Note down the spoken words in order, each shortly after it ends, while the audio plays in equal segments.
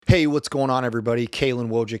Hey, what's going on, everybody? Kalen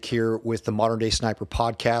Wojcik here with the Modern Day Sniper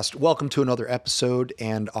Podcast. Welcome to another episode.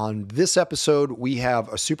 And on this episode, we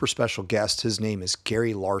have a super special guest. His name is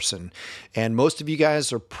Gary Larson. And most of you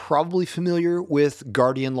guys are probably familiar with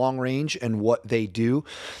Guardian Long Range and what they do.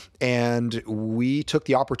 And we took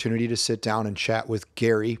the opportunity to sit down and chat with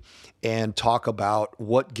Gary and talk about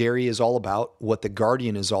what Gary is all about, what the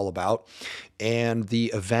Guardian is all about, and the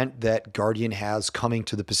event that Guardian has coming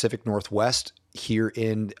to the Pacific Northwest here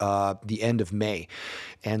in the end of May.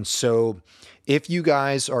 And so if you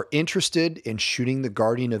guys are interested in shooting the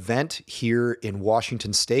Guardian event here in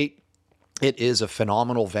Washington State, it is a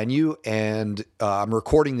phenomenal venue, and I'm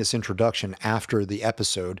recording this introduction after the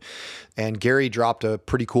episode, and Gary dropped a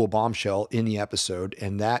pretty cool bombshell in the episode,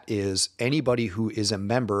 and that is anybody who is a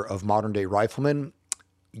member of Modern Day Rifleman,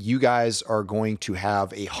 you guys are going to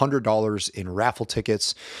have $100 in raffle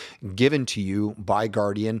tickets given to you by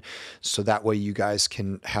Guardian. So that way you guys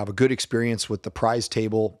can have a good experience with the prize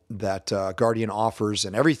table that Guardian offers,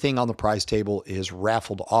 and everything on the prize table is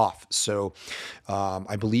raffled off. So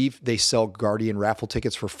I believe they sell Guardian raffle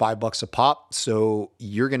tickets for $5 a pop. So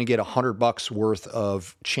you're going to get $100 worth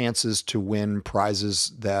of chances to win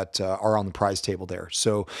prizes that are on the prize table there.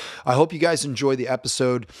 So I hope you guys enjoy the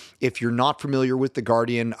episode. If you're not familiar with the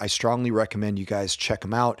Guardian, I strongly recommend you guys check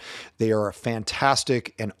them out. They are a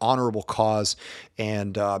fantastic and honorable cause,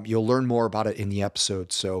 and you'll learn more about it in the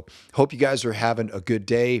episode. So hope you guys are having a good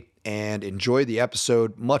day and enjoy the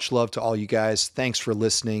episode. Much love to all you guys. Thanks for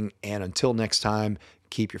listening. And until next time,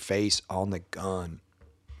 keep your face on the gun.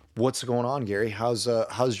 What's going on, Gary? How's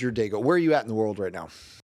your day go? Where are you at in the world right now?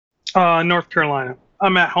 North Carolina.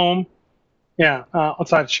 I'm at home. Yeah,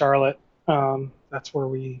 outside of Charlotte. That's where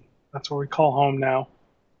we call home now.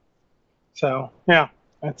 So yeah,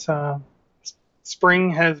 it's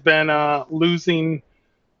spring has been losing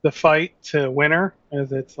the fight to winter,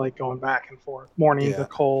 as it's like going back and forth. Mornings are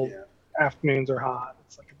cold, afternoons are hot.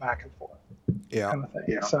 It's like a back and forth kind of thing.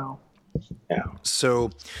 Yeah. So yeah. So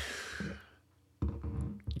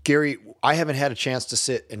Gary, I haven't had a chance to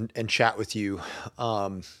sit and chat with you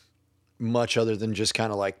much other than just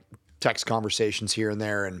kind of like text conversations here and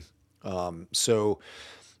there. And so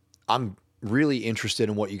I'm really interested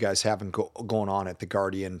in what you guys have going on at the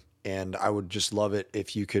Guardian. And I would just love it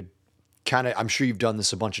if you could I'm sure you've done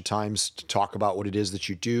this a bunch of times, to talk about what it is that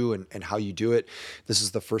you do and how you do it. This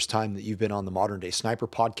is the first time that you've been on the Modern Day Sniper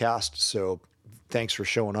podcast. So thanks for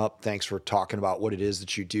showing up. Thanks for talking about what it is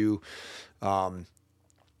that you do.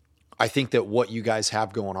 I think that what you guys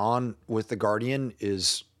have going on with the Guardian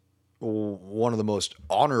is one of the most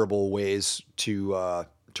honorable ways to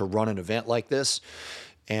run an event like this.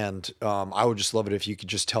 And I would just love it if you could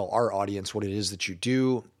just tell our audience what it is that you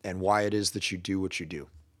do and why it is that you do what you do.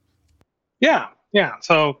 Yeah.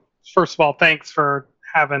 So first of all, thanks for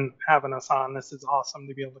having us on. This is awesome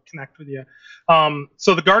to be able to connect with you.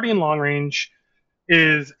 So the Guardian Long Range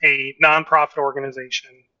is a nonprofit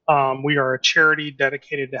organization. We are a charity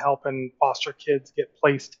dedicated to helping foster kids get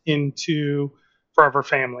placed into forever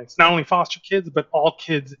families. Not only foster kids, but all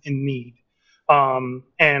kids in need.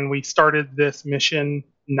 And we started this mission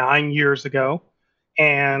 9 years ago,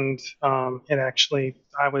 and I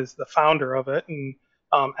was the founder of it. And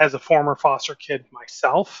as a former foster kid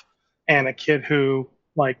myself, and a kid who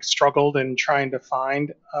struggled in trying to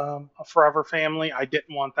find a forever family, I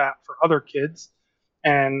didn't want that for other kids.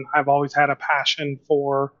 And I've always had a passion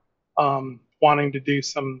for wanting to do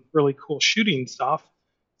some really cool shooting stuff.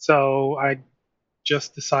 So I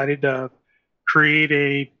just decided to create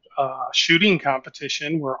a shooting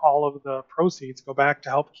competition where all of the proceeds go back to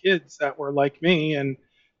help kids that were like me and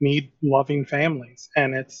need loving families.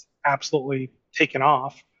 And it's absolutely taken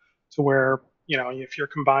off to where, if you're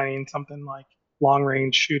combining something like long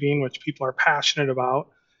range shooting, which people are passionate about,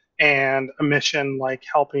 and a mission like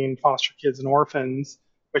helping foster kids and orphans,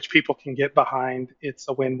 which people can get behind, it's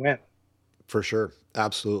a win-win. For sure.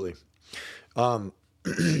 Absolutely. I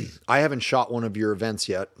haven't shot one of your events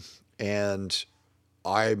yet, and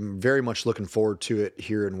I'm very much looking forward to it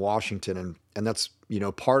here in Washington. And that's,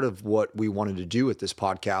 part of what we wanted to do with this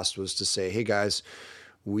podcast was to say, hey guys,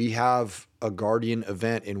 we have a Guardian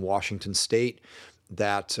event in Washington State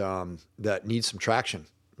that needs some traction.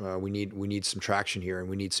 We need some traction here, and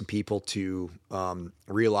we need some people to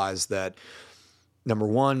realize that, number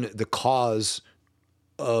one, the cause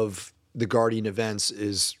of the Guardian events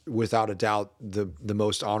is without a doubt the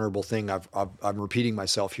most honorable thing. I'm repeating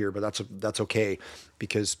myself here, but that's okay,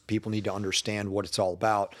 because people need to understand what it's all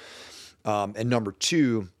about. And number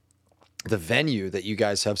two, the venue that you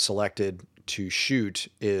guys have selected to shoot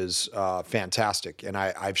is fantastic. And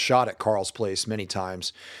I've shot at Carl's Place many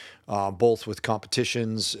times. both with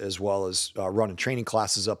competitions as well as running training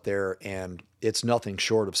classes up there. And it's nothing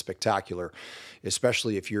short of spectacular,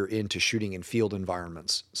 especially if you're into shooting in field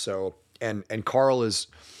environments. So, and Carl's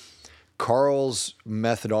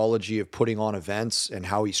methodology of putting on events and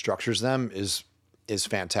how he structures them is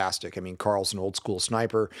fantastic. I mean, Carl's an old school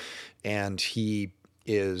sniper, and he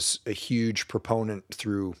is a huge proponent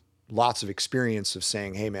through lots of experience of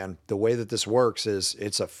saying, hey man, the way that this works is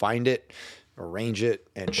it's a find it, arrange it,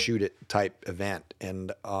 and shoot it type event.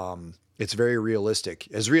 And it's very realistic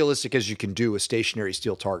as you can do with stationary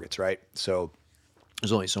steel targets, right? So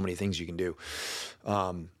there's only so many things you can do.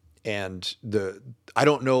 And I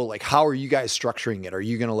don't know, like, how are you guys structuring it? Are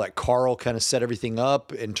you going to let Carl kind of set everything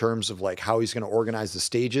up in terms of like how he's going to organize the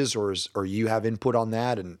stages, or you have input on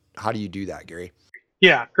that? And how do you do that, Gary?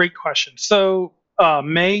 Yeah, great question. So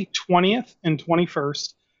May 20th and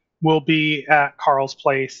 21st will be at Carl's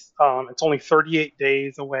place. It's only 38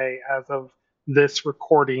 days away as of this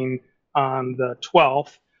recording on the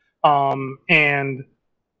 12th. And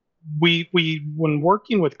we when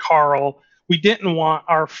working with Carl, we didn't want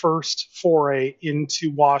our first foray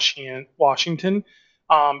into Washington,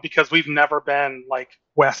 because we've never been like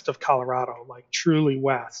west of Colorado, like truly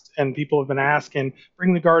west. And people have been asking,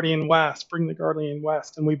 bring the Guardian west,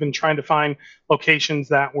 and we've been trying to find locations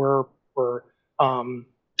that were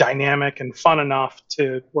dynamic and fun enough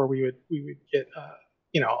to where we would get a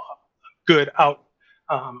good out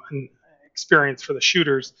and experience for the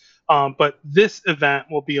shooters. But this event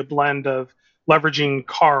will be a blend of leveraging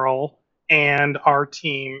Carl and our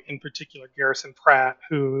team, in particular Garrison Pratt,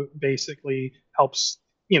 who basically helps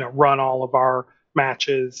run all of our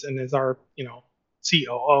matches and is our COO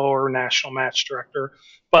or national match director.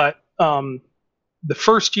 But the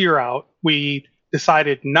first year out, we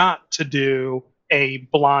decided not to do a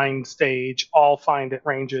blind stage, all find it,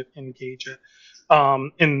 range it, engage it.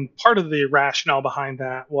 And part of the rationale behind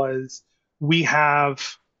that was we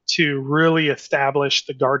have to really establish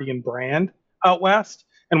the Guardian brand out west,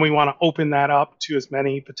 and we want to open that up to as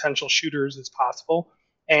many potential shooters as possible.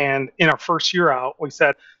 And in our first year out, we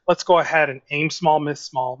said, let's go ahead and aim small, miss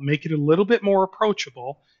small, make it a little bit more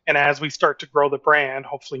approachable. And as we start to grow the brand,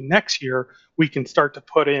 hopefully next year, we can start to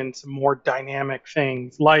put in some more dynamic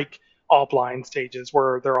things like all blind stages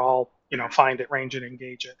where they're all, find it, range it,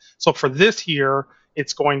 engage it. So for this year,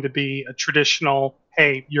 it's going to be a traditional,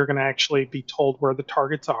 hey, you're going to actually be told where the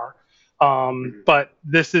targets are. But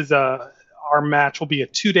this is our match will be a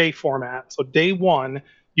 2-day format. So day one,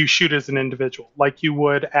 you shoot as an individual, like you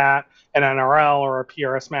would at an NRL or a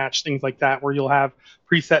PRS match, things like that, where you'll have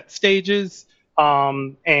preset stages,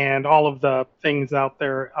 and all of the things out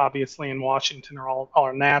there, obviously in Washington,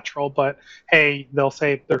 are natural. But hey, they'll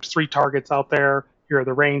say there's 3 targets out there. Here are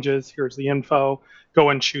the ranges. Here's the info. Go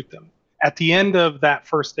and shoot them. At the end of that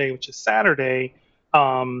first day, which is Saturday,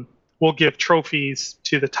 we'll give trophies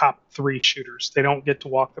to the top 3 shooters. They don't get to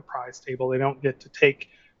walk the prize table. They don't get to take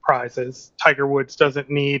prizes. Tiger Woods doesn't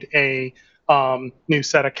need a new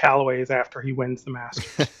set of Callaways after he wins the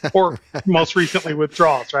Masters, or most recently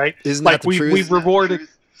withdraws. Right? Isn't like that the truth? we've rewarded.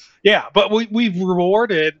 Yeah, but we've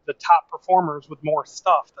rewarded the top performers with more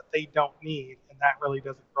stuff that they don't need, and that really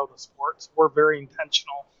doesn't grow the sport. So we're very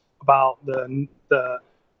intentional about the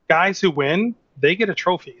guys who win. They get a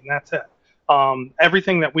trophy, and that's it.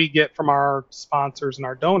 Everything that we get from our sponsors and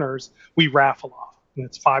our donors, we raffle off, and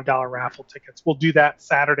it's $5 raffle tickets. We'll do that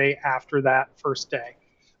Saturday after that first day.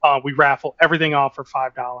 We raffle everything off for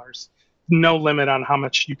 $5. No limit on how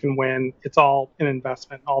much you can win. It's all an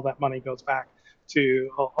investment. All that money goes back to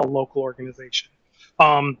a local organization.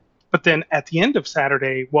 But then at the end of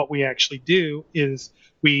Saturday, what we actually do is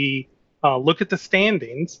we look at the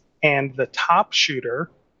standings, and the top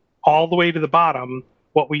shooter all the way to the bottom,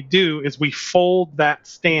 what we do is we fold that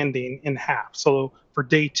standing in half. So for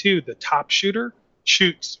day 2, the top shooter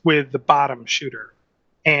shoots with the bottom shooter,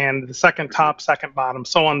 and the second top, second bottom,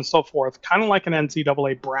 so on and so forth, kind of like an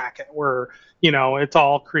NCAA bracket where, it's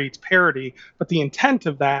all creates parity. But the intent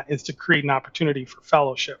of that is to create an opportunity for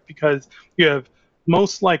fellowship, because you have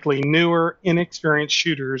most likely newer, inexperienced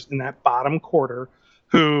shooters in that bottom quarter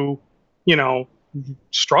who,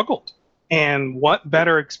 struggled. And what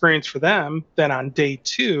better experience for them than on day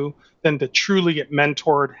 2 than to truly get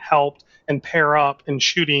mentored, helped, and pair up in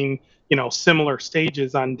shooting, similar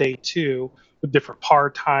stages on day 2 with different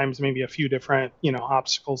par times, maybe a few different,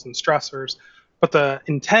 obstacles and stressors. But the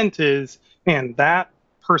intent is, man, that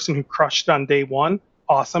person who crushed on day 1,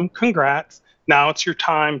 awesome, congrats. Now it's your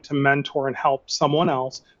time to mentor and help someone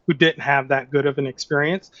else who didn't have that good of an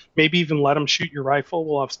experience. Maybe even let them shoot your rifle.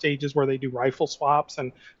 We'll have stages where they do rifle swaps,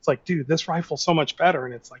 and it's like, dude, this rifle's so much better.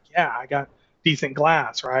 And it's like, yeah, I got decent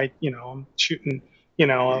glass, right? I'm shooting,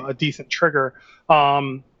 a decent trigger,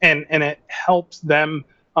 and it helps them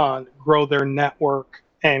grow their network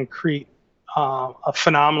and create a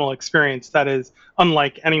phenomenal experience that is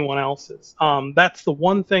unlike anyone else's. That's the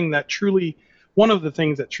one of the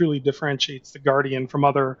things that truly differentiates the Guardian from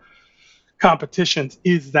other competitions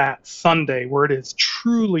is that Sunday where it is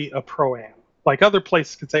truly a pro-am. Like other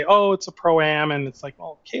places could say, oh, it's a pro-am, and it's like,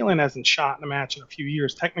 well, Kalen hasn't shot in a match in a few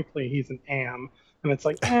years. Technically, he's an am, and it's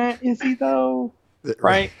like, is he though?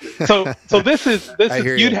 Right. So this I is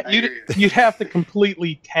hear you. you'd have to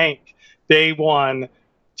completely tank day one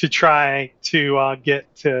to try to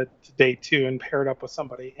get to day two and pair it up with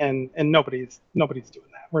somebody, and nobody's doing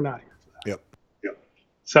that. We're not here for that. Yep.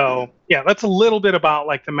 So yeah, that's a little bit about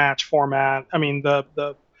like the match format. I mean,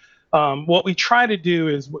 the what we try to do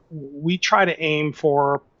is we try to aim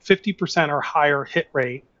for 50% or higher hit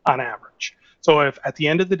rate on average. So if at the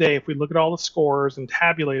end of the day, if we look at all the scores and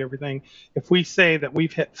tabulate everything, if we say that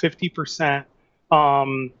we've hit 50%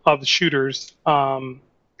 of the shooters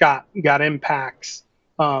got impacts,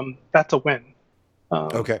 that's a win.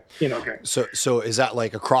 Okay. Okay. So is that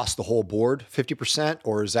like across the whole board, 50%,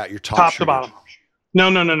 or is that your top to bottom? No.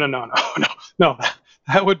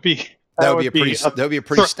 That would be that would be a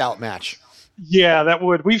pretty stout match. Yeah, that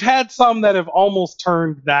would. We've had some that have almost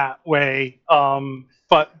turned that way.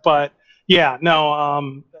 But yeah, no.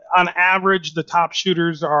 On average, the top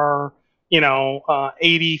shooters are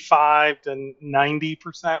 85 to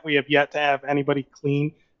 90%. We have yet to have anybody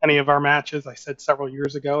clean any of our matches. I said several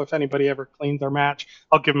years ago, if anybody ever cleans our match,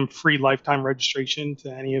 I'll give them free lifetime registration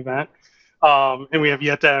to any event. And we have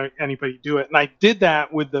yet to have anybody do it. And I did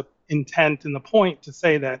that with the intent and the point to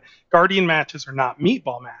say that Guardian matches are not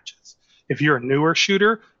meatball matches. If you're a newer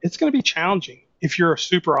shooter, it's going to be challenging. If you're a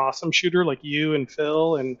super awesome shooter like you and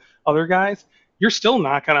Phil and other guys, you're still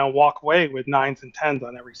not going to walk away with 9s and 10s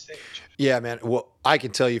on every stage. Yeah, man. Well, I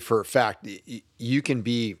can tell you for a fact, you can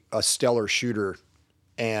be a stellar shooter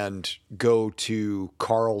and go to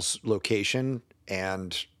Carl's location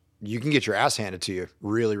and you can get your ass handed to you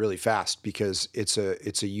really, really fast because it's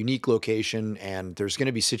a unique location and there's going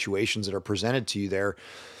to be situations that are presented to you there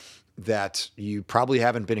that you probably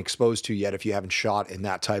haven't been exposed to yet if you haven't shot in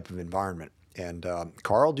that type of environment. And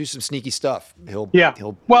Carl do some sneaky stuff. He'll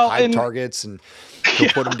hide targets and he'll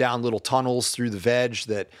put them down little tunnels through the veg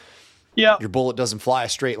that your bullet doesn't fly a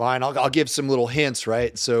straight line. I'll give some little hints,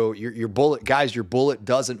 right? So your bullet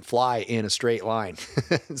doesn't fly in a straight line.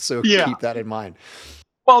 So keep that in mind.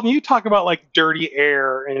 Well, you talk about like dirty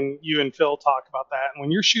air, and you and Phil talk about that. And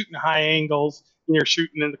when you're shooting high angles and you're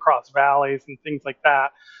shooting in the cross valleys and things like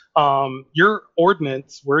that, your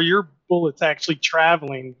ordnance, where your bullet's actually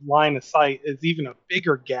traveling line of sight, is even a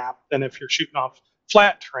bigger gap than if you're shooting off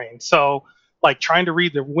flat terrain. So, like trying to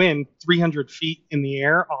read the wind 300 feet in the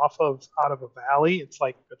air out of a valley, it's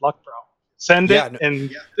like good luck, bro. Send it and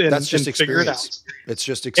that's just and figure it out. It's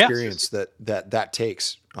just experience that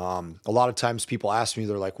takes. A lot of times people ask me,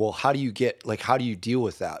 they're like, well, how do you deal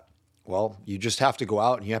with that? Well, you just have to go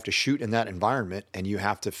out and you have to shoot in that environment and you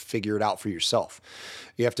have to figure it out for yourself.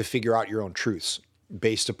 You have to figure out your own truths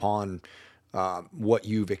based upon what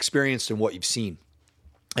you've experienced and what you've seen.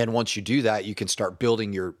 And once you do that, you can start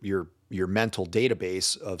building your mental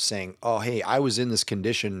database of saying, oh, hey, I was in this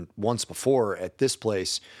condition once before at this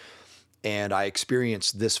place and I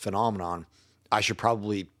experienced this phenomenon. I should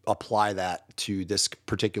probably apply that to this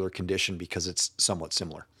particular condition because it's somewhat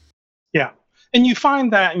similar. Yeah. And you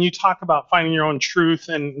find that, and you talk about finding your own truth,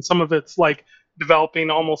 and some of it's like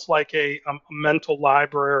developing almost like a mental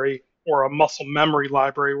library or a muscle memory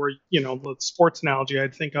library where, the sports analogy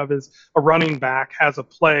I'd think of is a running back has a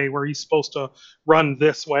play where he's supposed to run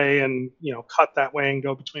this way and, cut that way and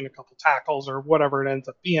go between a couple tackles or whatever it ends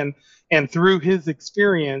up being. And through his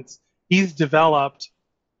experience, he's developed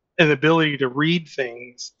an ability to read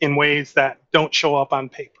things in ways that don't show up on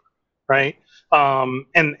paper, right?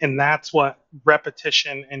 And that's what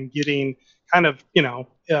repetition and getting kind of,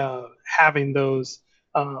 having those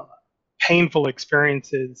painful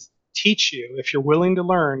experiences teach you. If you're willing to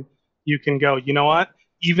learn, you can go, you know what?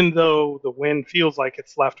 Even though the wind feels like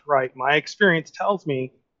it's left, right, my experience tells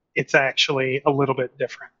me it's actually a little bit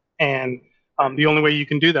different. And the only way you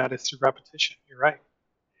can do that is through repetition. You're right.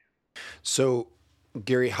 So,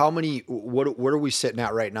 Gary, what are we sitting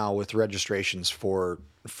at right now with registrations for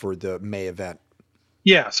the May event?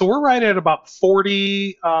 Yeah, so we're right at about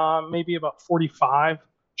 40, maybe about 45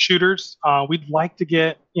 shooters. We'd like to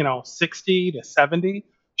get, 60 to 70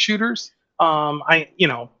 shooters.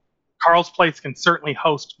 Carl's Place can certainly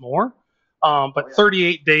host more, but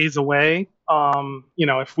 38 days away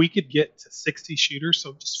if we could get to 60 shooters,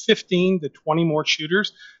 so just 15 to 20 more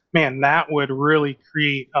shooters, man, that would really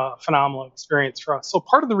create a phenomenal experience for us. So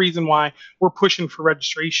part of the reason why we're pushing for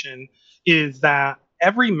registration is that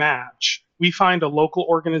every match we find a local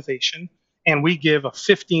organization and we give a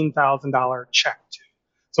 $15,000 check to.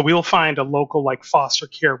 So we'll find a local like foster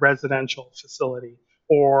care residential facility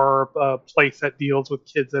or a place that deals with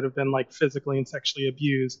kids that have been like physically and sexually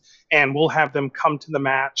abused, and we'll have them come to the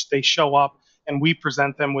match. They show up and we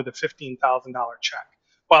present them with a $15,000 check.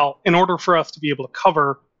 Well, in order for us to be able to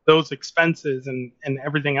cover those expenses and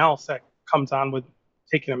everything else that comes on with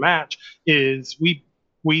taking a match, is we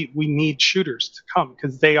need shooters to come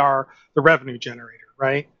because they are the revenue generator,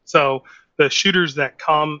 right? So the shooters that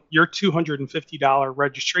come, your $250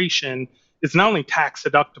 registration is not only tax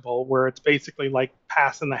deductible, where it's basically like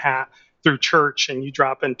passing the hat through church and you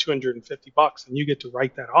drop in $250 and you get to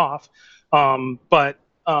write that off. But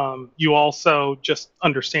you also just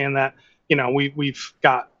understand that, we've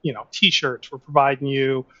got, t-shirts, we're providing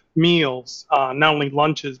you meals, not only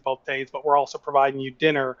lunches both days, but we're also providing you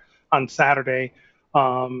dinner on Saturday.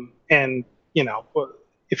 And,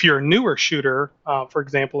 if you're a newer shooter, for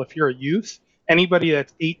example, if you're a youth, anybody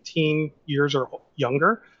that's 18 years or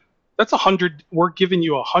younger, that's we're giving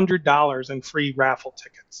you $100 in free raffle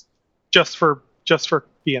tickets just for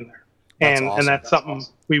being there. That's And awesome. that's something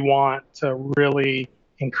awesome. We want to really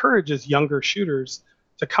encourage as younger shooters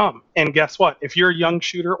to come. And guess what? If you're a young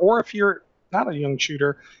shooter, or if you're not a young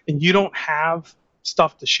shooter and you don't have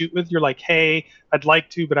stuff to shoot with, you're like, hey, I'd like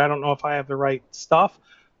to, but I don't know if I have the right stuff.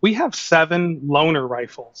 We have 7 loaner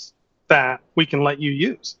rifles that we can let you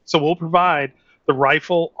use. So we'll provide the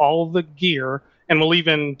rifle, all of the gear, and we'll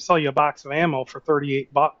even sell you a box of ammo for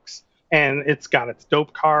 $38. And it's got its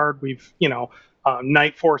dope card. We've,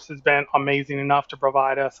 Night Force has been amazing enough to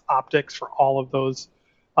provide us optics for all of those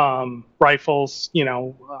rifles.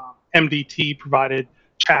 MDT provided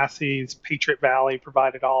chassis, Patriot Valley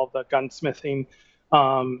provided all of the gunsmithing,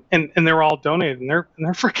 and they're all donated, and they're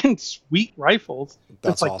freaking sweet rifles.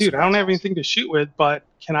 It's like, Awesome. dude, I don't have anything to shoot with, but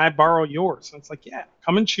can I borrow yours? And it's like, yeah,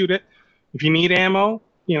 come and shoot it. If you need ammo,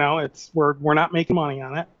 we're not making money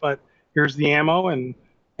on it, but here's the ammo. And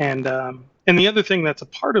the other thing that's a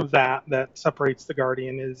part of that separates the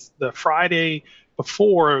Guardian is the Friday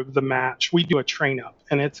before the match, we do a train up,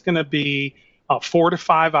 and it's going to be 4 to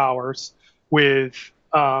 5 hours with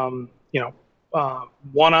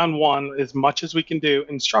one-on-one, as much as we can do,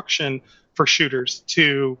 instruction for shooters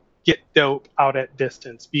to get dope out at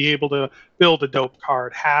distance, be able to build a dope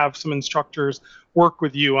card, have some instructors work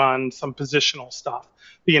with you on some positional stuff.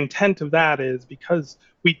 The intent of that is because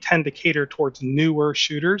we tend to cater towards newer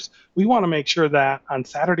shooters, we want to make sure that on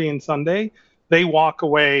Saturday and Sunday, they walk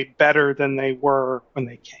away better than they were when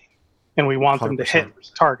they came. And we want 100%. Them to hit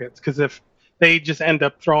targets, because if they just end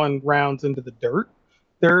up throwing rounds into the dirt,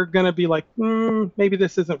 they're going to be like, maybe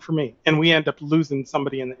this isn't for me. And we end up losing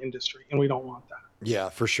somebody in the industry, and we don't want that. Yeah,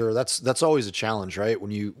 for sure. That's always a challenge, right?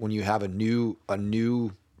 When you have a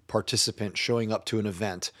new participant showing up to an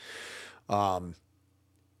event,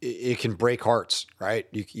 it can break hearts, right?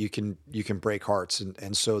 You can break hearts.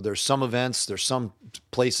 And so there's some events, there's some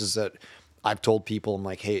places that I've told people, I'm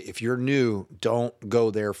like, hey, if you're new, don't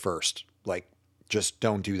go there first. Like, just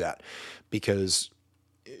don't do that, because,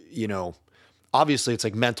 obviously it's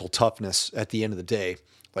like mental toughness at the end of the day.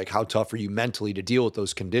 Like, how tough are you mentally to deal with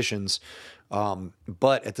those conditions?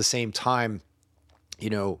 But at the same time,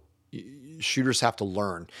 shooters have to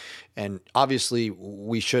learn. And obviously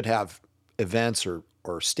we should have events or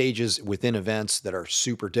stages within events that are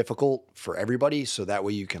super difficult for everybody, so that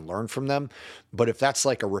way you can learn from them. But if that's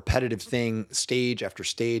like a repetitive thing, stage after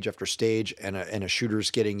stage after stage, and a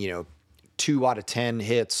shooter's getting, 2 out of 10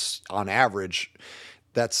 hits on average,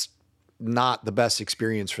 that's not the best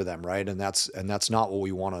experience for them, right? And that's not what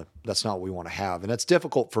we want to. That's not what we want to have. And it's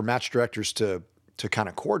difficult for match directors to kind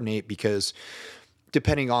of coordinate, because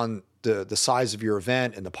depending on the size of your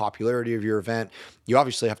event and the popularity of your event, you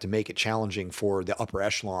obviously have to make it challenging for the upper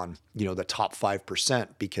echelon, the top 5%,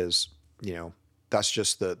 because that's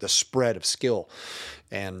just the spread of skill,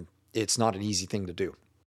 and it's not an easy thing to do.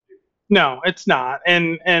 No, it's not.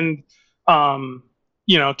 And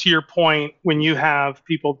to your point, when you have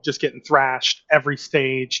people just getting thrashed every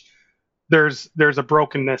stage, there's a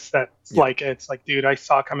brokenness that's it's like, dude, I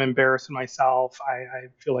suck. I'm embarrassing myself. I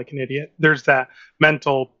feel like an idiot. There's that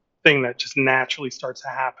mental thing that just naturally starts to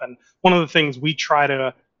happen. One of the things we try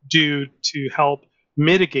to do to help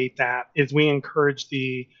mitigate that is we encourage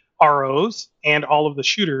the ROs and all of the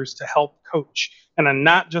shooters to help coach. And I'm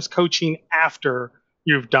not just coaching after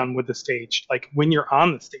you've done with the stage. Like when you're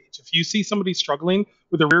on the stage, if you see somebody struggling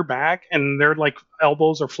with a rear back and their like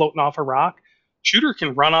elbows are floating off a rock, shooter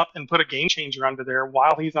can run up and put a game changer under there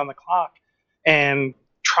while he's on the clock and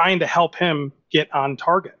trying to help him get on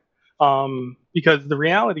target. Because the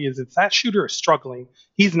reality is, if that shooter is struggling,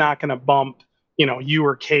 he's not going to bump, you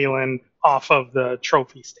or Kalen off of the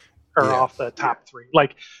trophy stand or Yeah. off the top three.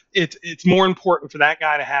 Like it's more important for that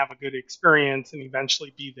guy to have a good experience and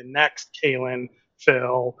eventually be the next Kalen,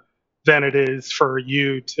 Phil, than it is for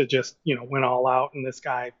you to just win all out and this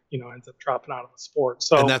guy ends up dropping out of the sport. And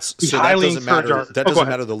So we that highly doesn't encourage matter. our. That Oh, go doesn't ahead.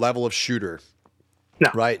 matter the level of shooter, No,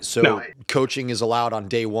 right? So no. coaching is allowed on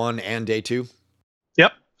day 1 and day 2.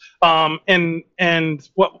 Yep. And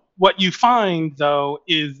what you find though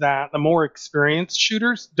is that the more experienced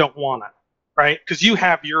shooters don't want it, right? Because you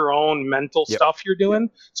have your own mental Yep. stuff you're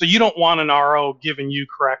doing, so you don't want an RO giving you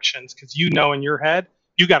corrections because in your head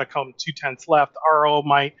you got to come 2/10 left. RO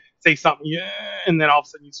might say something, yeah, and then all of a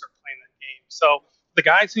sudden you start playing that game. So the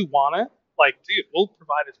guys who want it, like, dude, we'll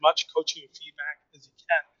provide as much coaching and feedback as you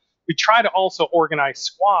can. We try to also organize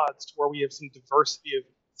squads to where we have some diversity of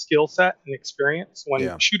skill set and experience. When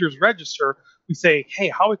Yeah. shooters register, we say, hey,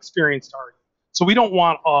 how experienced are you? So we don't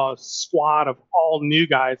want a squad of all new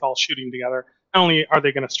guys all shooting together. Not only are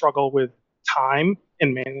they going to struggle with time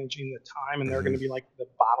and managing the time, and they're going to be like the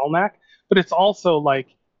bottleneck, but it's also like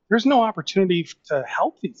there's no opportunity to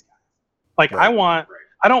help these guys. Like Right.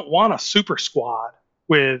 I don't want a super squad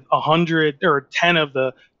with 100 or 10 of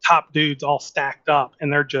the top dudes all stacked up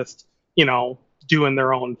and they're just, doing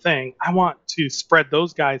their own thing. I want to spread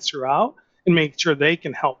those guys throughout and make sure they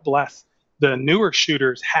can help bless the newer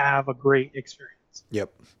shooters have a great experience.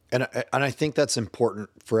 Yep. And I think that's important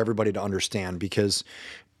for everybody to understand, because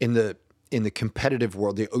in the competitive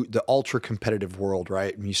world, the ultra competitive world,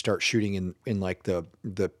 right? When you start shooting in like the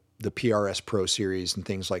PRS Pro series and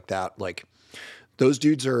things like that, like those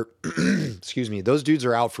dudes are excuse me, those dudes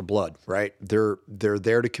are out for blood, right? They're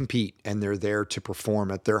there to compete and they're there to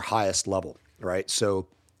perform at their highest level, right? So,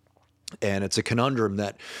 and it's a conundrum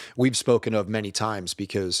that we've spoken of many times,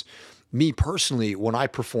 because me personally, when I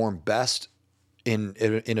perform best in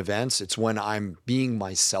events, it's when I'm being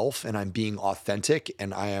myself and I'm being authentic,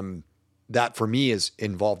 and that for me is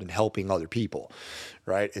involved in helping other people,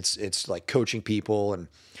 right? It's like coaching people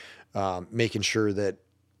and making sure that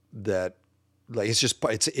like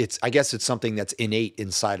it's I guess it's something that's innate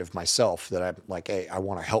inside of myself, that I'm like, hey, I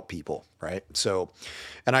want to help people, right? So,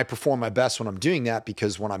 and I perform my best when I'm doing that,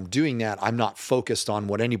 because when I'm doing that, I'm not focused on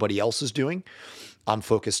what anybody else is doing. I'm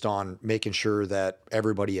focused on making sure that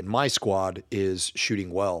everybody in my squad is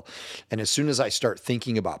shooting well. And as soon as I start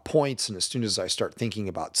thinking about points, and as soon as I start thinking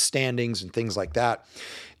about standings and things like that,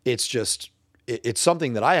 it's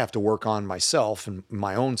something that I have to work on myself and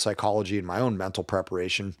my own psychology and my own mental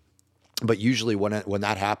preparation. But usually when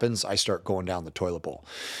that happens, I start going down the toilet bowl.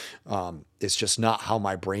 It's just not how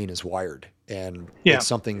my brain is wired. And it's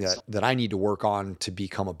something that I need to work on to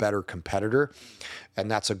become a better competitor.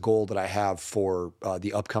 And that's a goal that I have for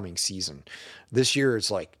the upcoming season. This year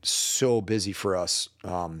is like so busy for us.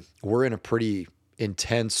 We're in a pretty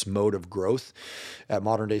intense mode of growth at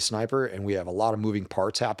Modern Day Sniper, and we have a lot of moving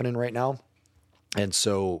parts happening right now. And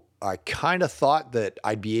so I kind of thought that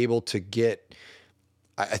I'd be able to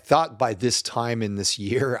I thought by this time in this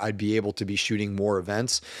year, I'd be able to be shooting more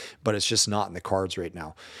events, but it's just not in the cards right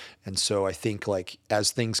now. And so I think, like,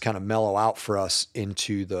 as things kind of mellow out for us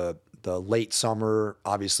into the late summer,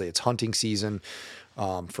 obviously it's hunting season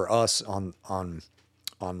for us on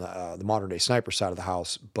the Modern Day Sniper side of the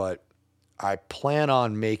house. But I plan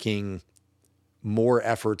on making more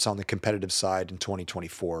efforts on the competitive side in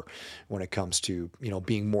 2024 when it comes to,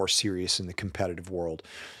 being more serious in the competitive world.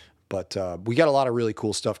 But we got a lot of really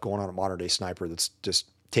cool stuff going on at Modern Day Sniper that's just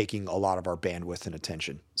taking a lot of our bandwidth and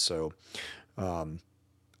attention. So I'm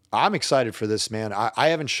excited for this, man. I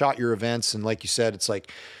haven't shot your events. And like you said, it's like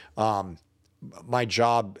my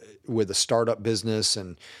job with a startup business,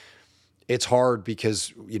 and it's hard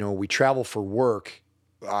because, we travel for work.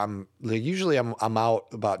 Usually I'm out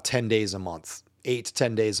about 10 days a month, 8 to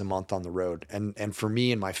 10 days a month on the road. And for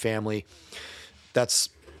me and my family, that's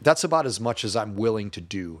about as much as I'm willing to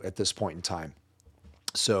do at this point in time.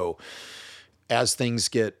 So as things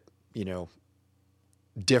get,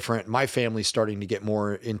 different, my family's starting to get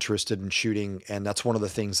more interested in shooting. And that's one of the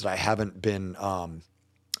things that I haven't been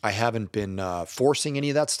forcing any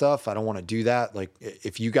of that stuff. I don't want to do that. Like,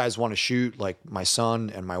 if you guys want to shoot, like my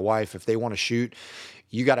son and my wife, if they want to shoot,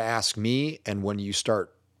 you got to ask me. And when you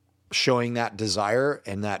start showing that desire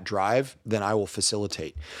and that drive, then I will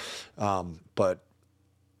facilitate. But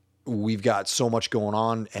we've got so much going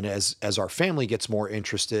on, and as our family gets more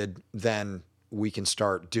interested, then we can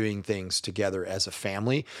start doing things together as a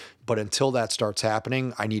family. But until that starts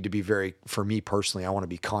happening, I need to be very, for me personally, I want to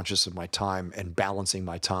be conscious of my time and balancing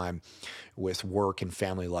my time with work and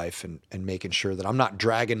family life, and making sure that I'm not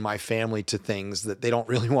dragging my family to things that they don't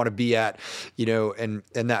really want to be at, and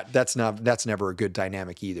that's never a good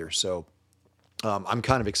dynamic either. So I'm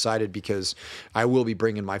kind of excited because I will be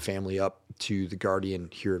bringing my family up to the Guardian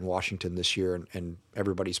here in Washington this year, and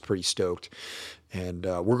everybody's pretty stoked. And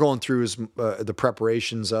we're going through the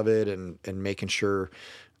preparations of it, and making sure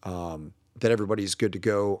that everybody's good to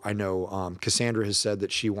go. I know Cassandra has said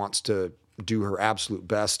that she wants to do her absolute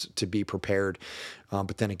best to be prepared,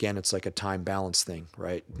 but then again, it's like a time balance thing,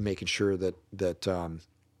 right? Making sure that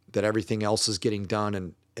everything else is getting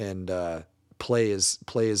done, and play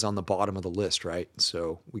is on the bottom of the list, right?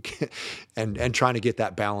 So we can, and trying to get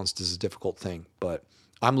that balanced is a difficult thing, but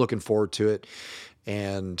I'm looking forward to it.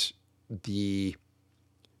 And the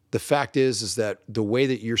fact is that the way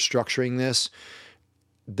that you're structuring this,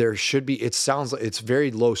 there should be, it sounds like it's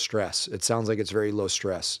very low stress. It sounds like it's very low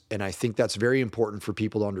stress. And I think that's very important for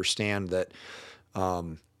people to understand that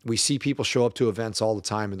we see people show up to events all the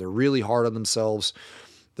time and they're really hard on themselves.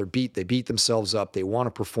 They beat themselves up. They want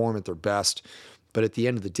to perform at their best. But at the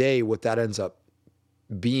end of the day, what that ends up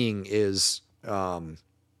being is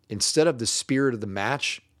instead of the spirit of the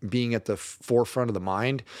match being at the forefront of the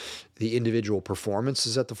mind, the individual performance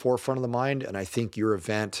is at the forefront of the mind. And I think your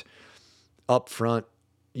event up front,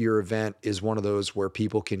 your event is one of those where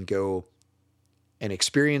people can go and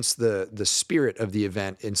experience the spirit of the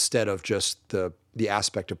event instead of just the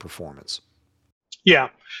aspect of performance. Yeah.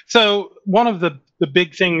 So one of the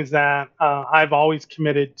big things that I've always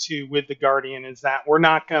committed to with the Guardian is that we're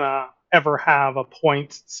not going to ever have a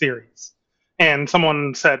points series. And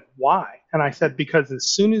someone said, why? And I said, because as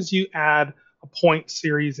soon as you add a point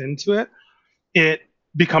series into it, it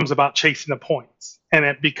becomes about chasing the points, and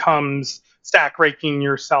it becomes stack ranking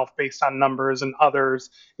yourself based on numbers and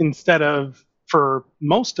others, instead of, for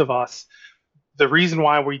most of us, the reason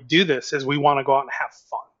why we do this is we want to go out and have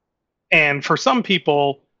fun. And for some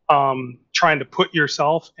people, trying to put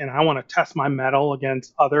yourself, and I want to test my mettle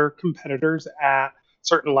against other competitors at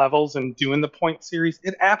certain levels and doing the point series,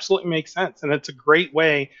 it absolutely makes sense. And it's a great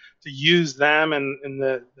way to use them and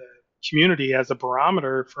the community as a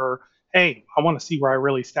barometer for, hey, I want to see where I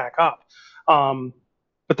really stack up.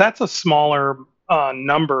 But that's a smaller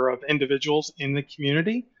number of individuals in the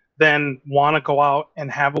community than want to go out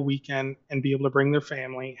and have a weekend and be able to bring their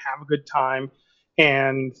family, have a good time,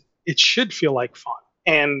 and it should feel like fun.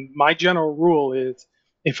 And my general rule is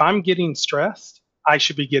if I'm getting stressed, I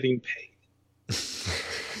should be getting paid.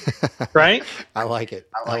 Right? I like it.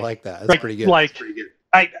 I like that. That's Like, pretty good. like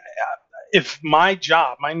I, if my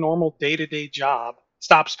job, my normal day-to-day job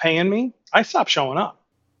stops paying me, I stop showing up.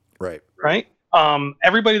 Right. Right?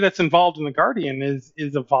 Everybody that's involved in the Guardian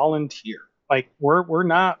is a volunteer. Like we're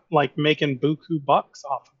not like making buku bucks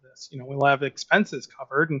off of this. We'll have expenses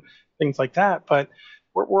covered and things like that, but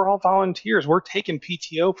we're all volunteers. We're taking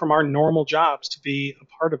PTO from our normal jobs to be a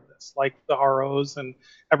part of this, like the ROs and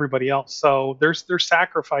everybody else. So there's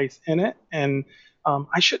sacrifice in it, and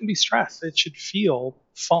I shouldn't be stressed. It should feel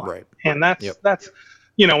fun, Right. And that's Yep. that's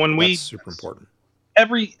when we That's super important.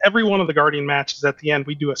 every one of the Guardian matches at the end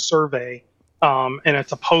we do a survey, and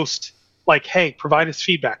it's a post like, hey, provide us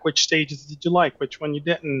feedback. Which stages did you like? Which one you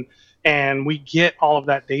didn't? And we get all of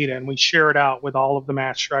that data and we share it out with all of the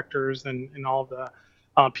match directors and all of the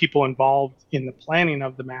people involved in the planning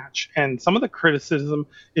of the match. And some of the criticism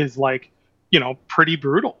is like, pretty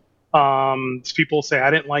brutal. People say,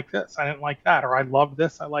 I didn't like this, I didn't like that, or I love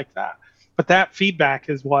this, I like that. But that feedback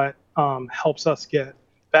is what helps us get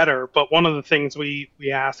better. But one of the things we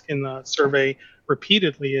ask in the survey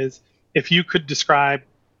repeatedly is, if you could describe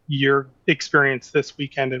your experience this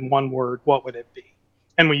weekend in one word, what would it be?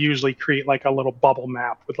 And we usually create like a little bubble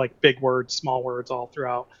map with like big words, small words all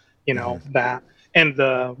throughout, that. And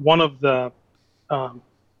one of the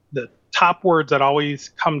top words that always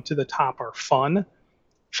come to the top are fun,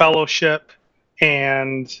 fellowship,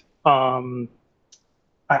 and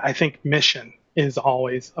I think mission is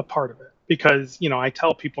always a part of it. Because I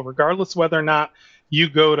tell people, regardless whether or not you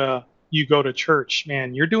go to church,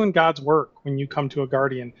 man, you're doing God's work when you come to a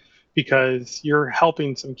Guardian, because you're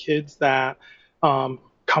helping some kids that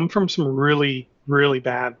come from some really, really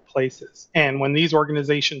bad places. And when these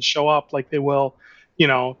organizations show up, like they will,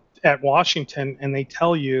 at Washington, and they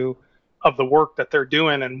tell you of the work that they're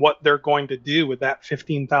doing and what they're going to do with that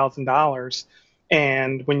 $15,000,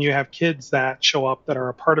 And when you have kids that show up that are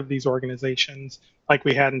a part of these organizations, like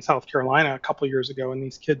we had in South Carolina a couple years ago, and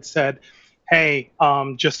these kids said, "Hey,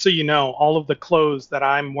 just so you know, all of the clothes that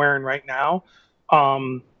I'm wearing right now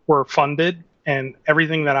were funded, and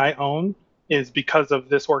everything that I own is because of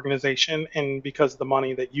this organization and because of the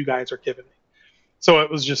money that you guys are giving me." So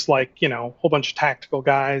it was just like, a whole bunch of tactical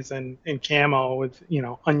guys and in camo with,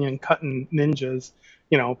 onion cutting ninjas,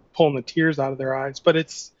 pulling the tears out of their eyes. But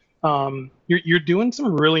it's, you're doing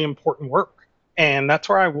some really important work. And that's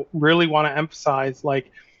where really want to emphasize,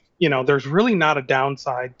 like, there's really not a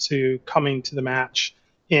downside to coming to the match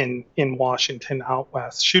in Washington out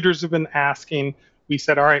west. Shooters have been asking. We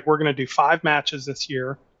said, all right, we're going to do 5 matches this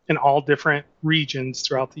year in all different regions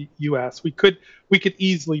throughout the U.S. We could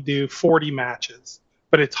easily do 40 matches,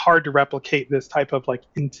 but it's hard to replicate this type of like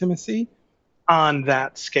intimacy on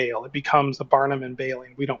that scale. It becomes a Barnum and Bailey,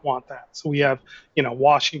 and we don't want that. So we have,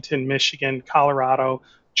 Washington, Michigan, Colorado,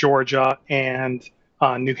 Georgia, and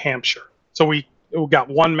New Hampshire. So we got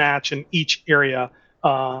one match in each area.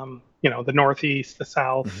 The Northeast, the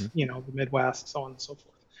South, the Midwest, so on and so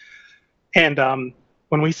forth. And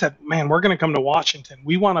when we said, man, we're going to come to Washington,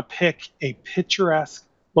 we want to pick a picturesque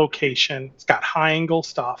location. It's got high angle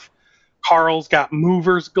stuff. Carl's got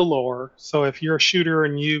movers galore. So if you're a shooter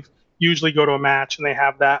and you usually go to a match and they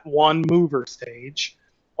have that one mover stage,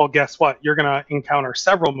 well, guess what? You're going to encounter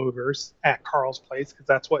several movers at Carl's place because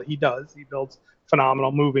that's what he does. He builds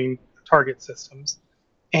phenomenal moving target systems.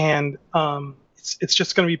 And it's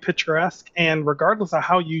just going to be picturesque. And regardless of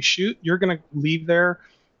how you shoot, you're going to leave there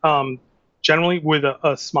generally with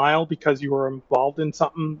a smile because you were involved in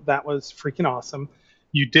something that was freaking awesome.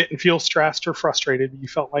 You didn't feel stressed or frustrated. You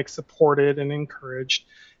felt like supported and encouraged.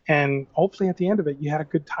 And hopefully at the end of it, you had a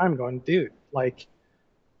good time going, dude, like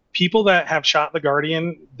people that have shot the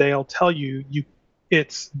Guardian, they'll tell you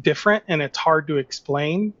it's different and it's hard to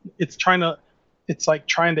explain. It's like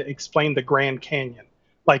trying to explain the Grand Canyon.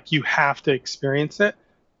 Like you have to experience it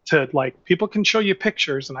to like, people can show you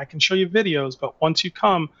pictures and I can show you videos, but once you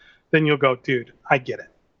come, then you'll go, dude, I get it.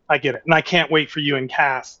 And I can't wait for you and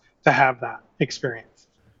Cass to have that experience.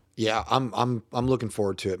 Yeah, I'm looking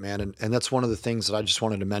forward to it, man. And that's one of the things that I just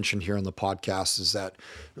wanted to mention here on the podcast is that,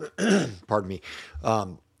 pardon me,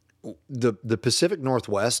 the Pacific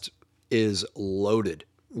Northwest is loaded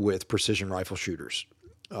with precision rifle shooters.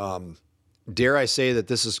 Dare I say that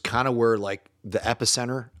this is kind of where like the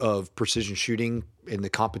epicenter of precision shooting in the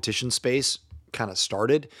competition space kind of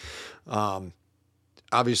started.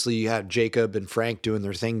 Obviously you had Jacob and Frank doing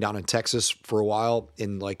their thing down in Texas for a while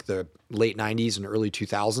in like the late 90s and early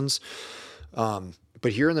 2000s.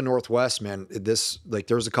 But here in the Northwest, man,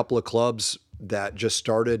 there was a couple of clubs that just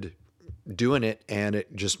started doing it and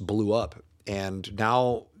it just blew up. And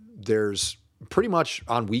now there's pretty much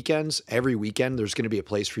on weekends, every weekend, there's going to be a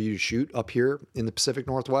place for you to shoot up here in the Pacific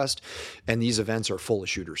Northwest. And these events are full of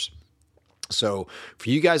shooters. So for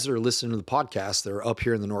you guys that are listening to the podcast that are up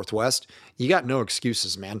here in the Northwest, you got no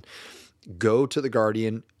excuses, man. Go to the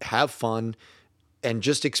Guardian, have fun, and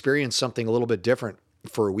just experience something a little bit different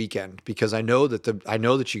for a weekend. Because I know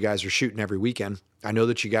that you guys are shooting every weekend. I know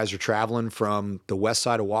that you guys are traveling from the west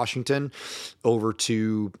side of Washington over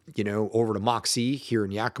to Moxie here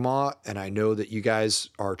in Yakima. And I know that you guys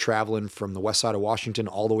are traveling from the west side of Washington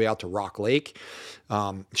all the way out to Rock Lake,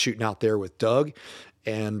 shooting out there with Doug.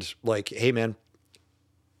 And like, hey man,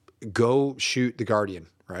 go shoot the Guardian,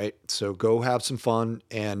 right? So go have some fun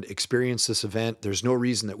and experience this event. There's no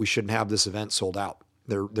reason that we shouldn't have this event sold out.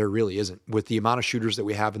 There really isn't. With the amount of shooters that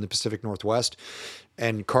we have in the Pacific Northwest,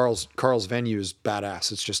 and Carl's venue is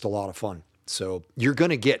badass. It's just a lot of fun. So you're going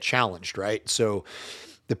to get challenged, right? So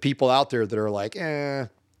the people out there that are like,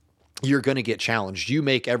 you're going to get challenged. You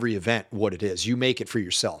make every event what it is. You make it for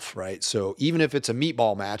yourself, right? So even if it's a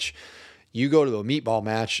meatball match, you go to a meatball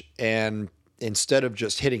match and instead of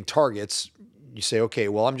just hitting targets, you say, okay,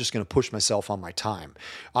 well, I'm just going to push myself on my time.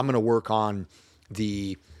 I'm going to work on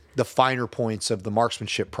the finer points of the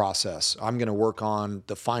marksmanship process. I'm going to work on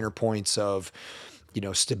the finer points of,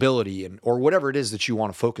 stability or whatever it is that you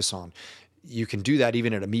want to focus on. You can do that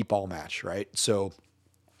even at a meatball match, right? So,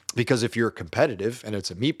 because if you're competitive and it's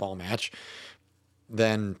a meatball match,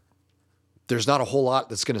 then there's not a whole lot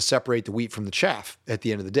that's going to separate the wheat from the chaff at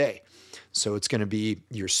the end of the day. So it's going to be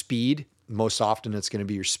your speed. Most often it's going to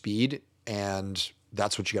be your speed, and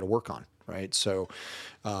that's what you got to work on, right? So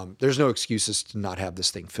there's no excuses to not have this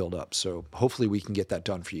thing filled up. So hopefully we can get that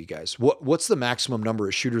done for you guys. What's the maximum number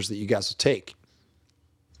of shooters that you guys will take?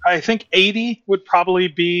 I think 80 would probably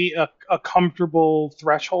be a comfortable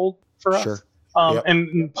threshold for us. Sure. Yep.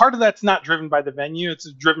 And part of that's not driven by the venue;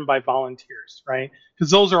 it's driven by volunteers, right? Because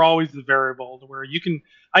those are always the variable to where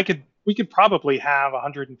we could probably have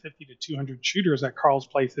 150 to 200 shooters at Carl's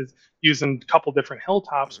places using a couple different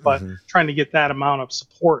hilltops, but Hmm. trying to get that amount of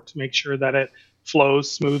support to make sure that it flows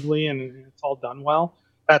smoothly and it's all done well.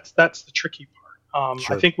 That's the tricky part. I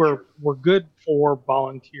Sure. think we're good for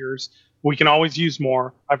volunteers. We can always use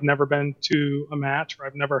more. I've never been to a match, or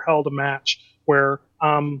I've never held a match where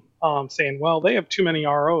I'm saying, well, they have too many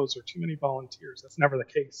ROs or too many volunteers. That's never the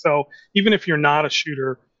case. So even if you're not a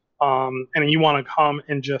shooter, and you want to come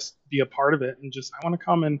and just be a part of it, and just I want to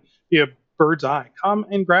come and be a bird's eye, come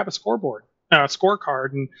and grab a scorecard,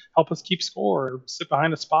 and help us keep score, or sit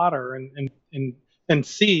behind a spotter, and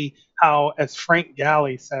see how, as Frank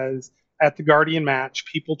Galley says, at the Guardian match,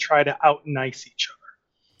 people try to out nice each other.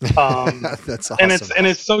 That's And awesome.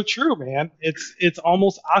 it's so true, man. It's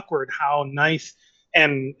almost awkward how nice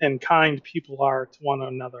and kind people are to one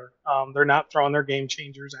another. They're not throwing their game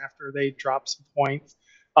changers after they drop some points,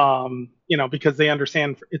 because they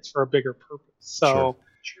understand it's for a bigger purpose. Sure.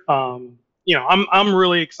 So, I'm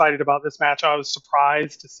really excited about this match. I was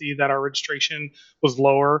surprised to see that our registration was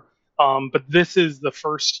lower, but this is the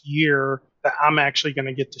first year that I'm actually going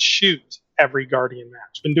to get to shoot every Guardian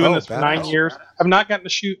match. Been doing Oh, this for 9 years. I've not gotten to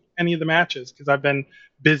shoot any of the matches because I've been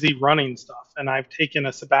busy running stuff, and I've taken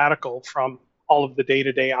a sabbatical from all of the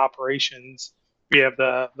day-to-day operations. We have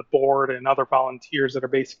the board and other volunteers that are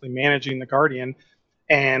basically managing the Guardian,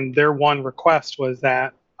 and their one request was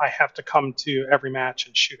that I have to come to every match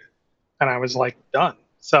and shoot it, and I was like, done.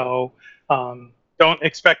 So don't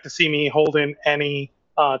expect to see me holding any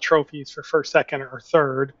trophies for first, second, or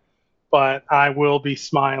third, but I will be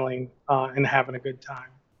smiling and having a good time.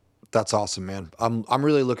 That's awesome, man. I'm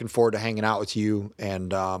really looking forward to hanging out with you,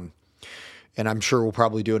 and I'm sure we'll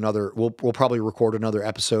probably do another. We'll probably record another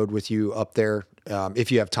episode with you up there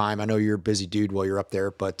if you have time. I know you're a busy dude while you're up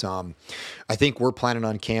there, but I think we're planning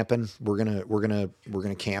on camping. We're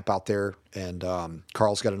gonna camp out there, and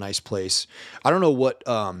Carl's got a nice place. I don't know what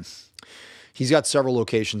he's got several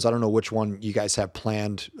locations. I don't know which one you guys have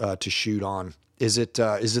planned to shoot on. Is it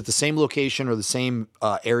the same location or the same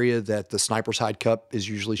area that the Sniper's Hide Cup is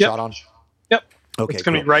usually Yep. shot on? Yep. Okay, It's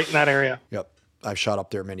going to cool. be right in that area. Yep, I've shot up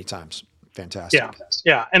there many times. Fantastic.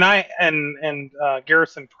 Yeah. Yeah. And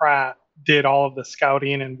Garrison Pratt did all of the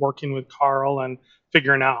scouting and working with Carl and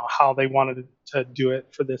figuring out how they wanted to do it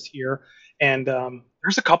for this year. And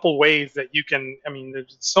there's a couple ways that you can, I mean,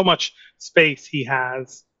 there's so much space he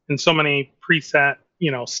has and so many preset,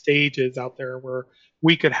 stages out there where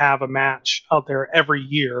we could have a match out there every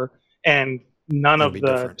year, and none It'll of be the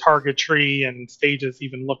different. targetry and stages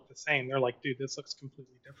even look the same. They're like, dude, this looks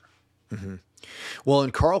completely different. Hmm. Well,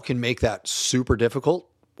 and Carl can make that super difficult,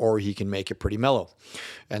 or he can make it pretty mellow,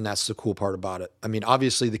 and that's the cool part about it. I mean,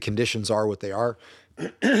 obviously the conditions are what they are.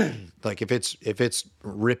 Like if it's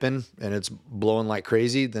ripping and it's blowing like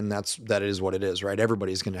crazy, then that is what it is, right?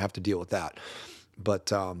 Everybody's going to have to deal with that.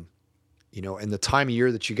 But in the time of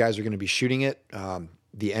year that you guys are going to be shooting it,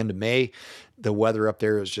 the end of May, the weather up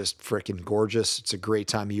there is just freaking gorgeous. It's a great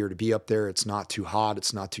time of year to be up there. It's not too hot.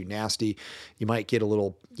 It's not too nasty. You might get a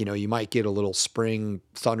little spring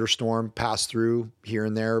thunderstorm pass through here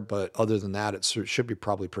and there, but other than that, it should be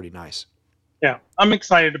probably pretty nice. Yeah, I'm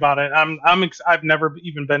excited about it. I've never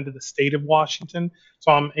even been to the state of Washington,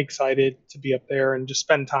 so I'm excited to be up there and just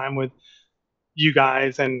spend time with you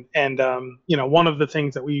guys. And one of the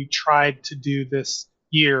things that we tried to do this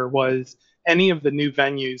year was any of the new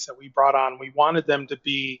venues that we brought on, we wanted them to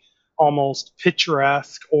be almost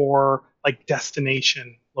picturesque or like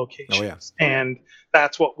destination Oh yeah. locations. And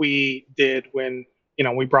that's what we did when,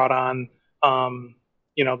 we brought on,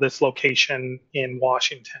 this location in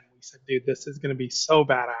Washington. We said, dude, this is going to be so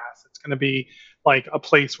badass. It's going to be like a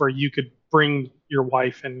place where you could bring your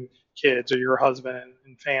wife and kids or your husband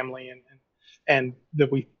and family, and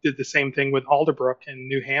that we did the same thing with Alderbrook in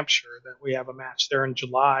New Hampshire. That we have a match there in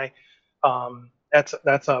July. That's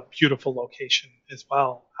a beautiful location as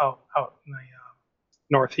well, out in the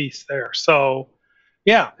northeast there. So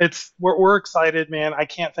yeah, we're excited, man. I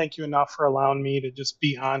can't thank you enough for allowing me to just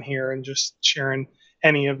be on here and just sharing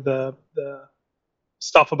any of the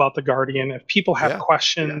stuff about the Guardian. If people have Yeah.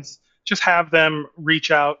 questions, just have them go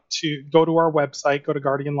to our website, go to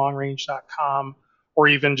guardianlongrange.com, or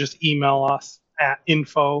even just email us at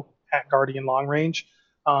info@guardianlongrange.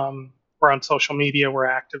 We're on social media, we're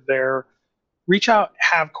active there. Reach out,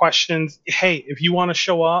 have questions. Hey, if you want to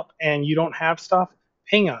show up and you don't have stuff,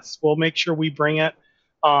 ping us. We'll make sure we bring it.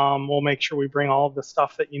 We'll make sure we bring all of the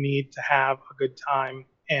stuff that you need to have a good time.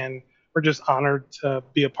 And we're just honored to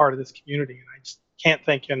be a part of this community. And I just can't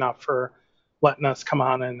thank you enough for letting us come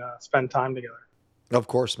on and spend time together. Of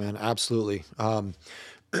course, man. Absolutely.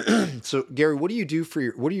 So Gary, what do you do for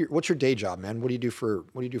what's your day job, man? What do you do for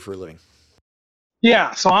a living?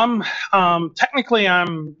 Yeah, so I'm technically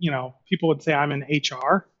I'm people would say I'm in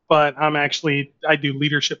HR, but I do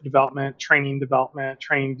leadership development, training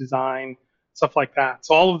design, stuff like that.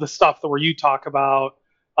 So all of the stuff that where you talk about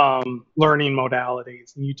learning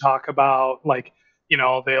modalities and you talk about like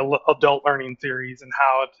the adult learning theories and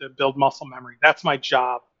how to build muscle memory. That's my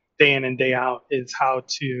job day in and day out is how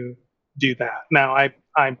to do that. Now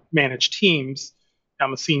I manage teams.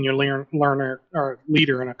 I'm a senior learner or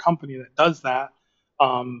leader in a company that does that,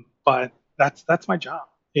 but that's my job.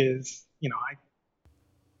 Is I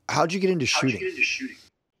How'd you get into shooting?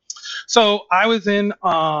 so I was in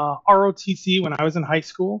ROTC when I was in high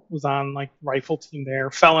school. Was on like rifle team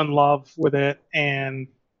there. Fell in love with it, and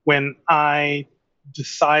when I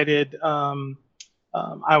decided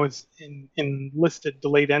I was in enlisted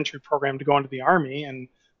delayed entry program to go into the army, and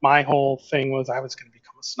my whole thing was I was going to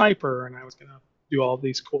become a sniper, and I was going to do all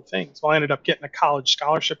these cool things. Well, I ended up getting a college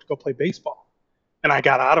scholarship to go play baseball, and I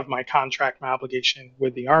got out of my contract, my obligation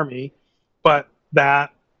with the Army. But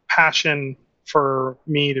that passion for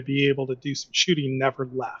me to be able to do some shooting never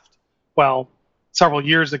left. Well, several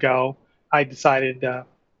years ago, I decided to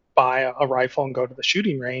buy a rifle and go to the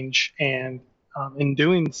shooting range. And in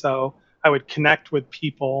doing so, I would connect with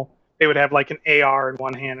people. They would have like an AR in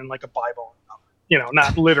one hand and like a Bible in another.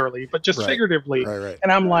 Not literally, but just Right. figuratively. Right.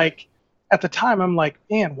 And I'm like, at the time, I'm like,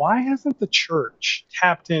 man, why hasn't the church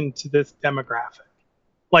tapped into this demographic?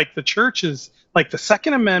 Like the church is like the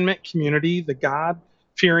Second Amendment community, the God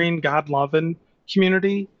fearing, God loving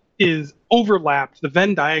community is overlapped the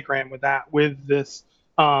Venn diagram with that with this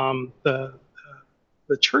the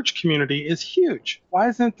church community is huge. Why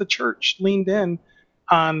isn't the church leaned in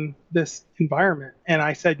on this environment? And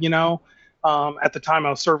I said, at the time I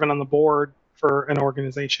was serving on the board for an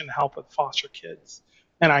organization to help with foster kids,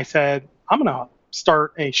 and I said I'm going to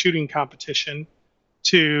start a shooting competition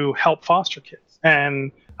to help foster kids.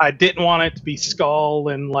 And I didn't want it to be skull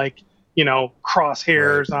and like, Right.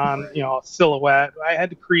 crosshairs on, a silhouette. I had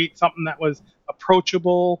to create something that was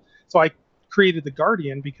approachable. So I created the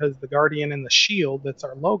Guardian because the Guardian and the shield, that's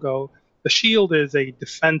our logo. The shield is a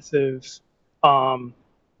defensive um,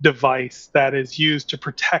 device that is used to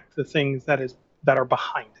protect the things that are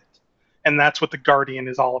behind it. And that's what the Guardian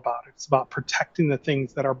is all about. It's about protecting the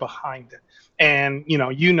things that are behind it. And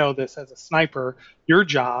this as a sniper, your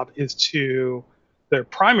job is to their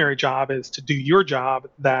primary job is to do your job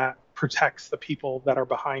that protects the people that are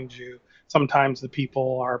behind you. Sometimes the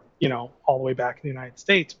people are, all the way back in the United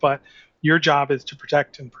States, but your job is to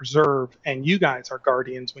protect and preserve, and you guys are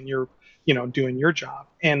guardians when you're, doing your job.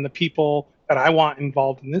 And the people that I want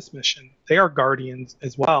involved in this mission, they are guardians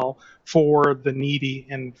as well for the needy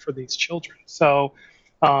and for these children. So,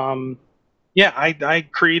 yeah, I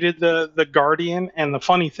created the Guardian, and the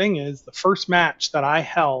funny thing is, the first match that I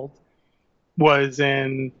held was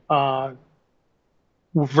in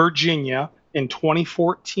Virginia in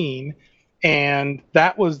 2014, and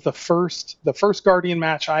that was the first Guardian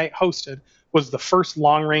match I hosted was the first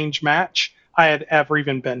long range match I had ever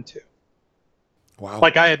even been to. Wow.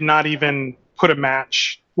 Like I had not even put a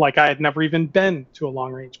match, like I had never even been to a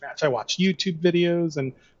long range match. I watched YouTube videos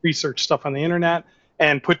and researched stuff on the internet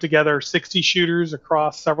and put together 60 shooters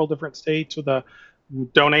across several different states with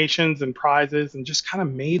donations and prizes and just kind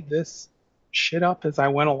of made this shit up as I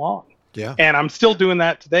went along. Yeah. And I'm still doing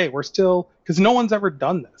that today. We're still, because no one's ever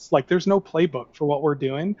done this. Like there's no playbook for what we're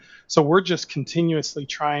doing. So we're just continuously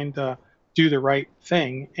trying to do the right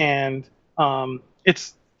thing. And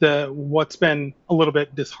it's what's been a little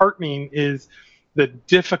bit disheartening is the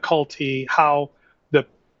difficulty how the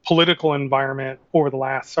political environment over the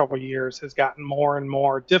last several years has gotten more and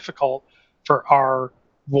more difficult for our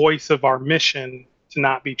voice of our mission to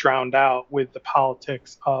not be drowned out with the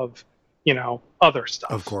politics of other Of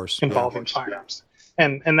stuff course. Yeah. involving firearms,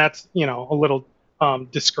 and that's a little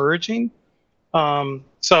discouraging.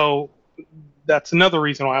 So that's another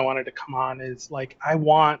reason why I wanted to come on is like I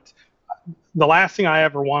want the last thing I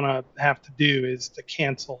ever want to have to do is to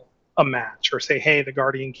cancel a match or say, hey, the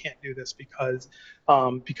Guardian can't do this because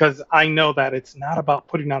I know that it's not about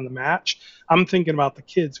putting on the match. I'm thinking about the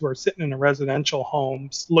kids who are sitting in a residential home,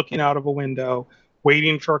 looking out of a window,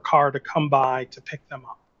 waiting for a car to come by to pick them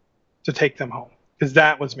up, to take them home. Because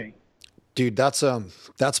that was me. Dude, that's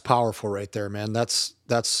powerful right there, man. That's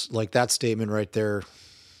like that statement right there.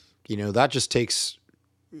 That just takes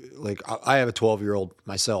like I have a 12-year-old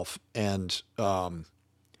myself, and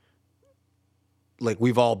like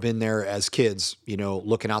we've all been there as kids, you know,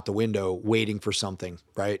 looking out the window, waiting for something,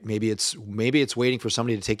 right? Maybe it's waiting for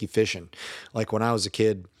somebody to take you fishing. Like when I was a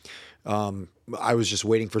kid, I was just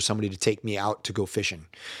waiting for somebody to take me out to go fishing.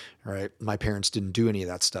 Right. My parents didn't do any of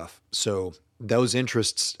that stuff. So those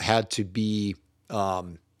interests had to be,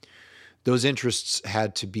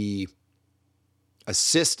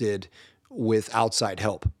 assisted with outside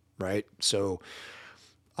help. Right. So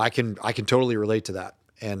I can totally relate to that.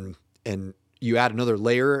 And you add another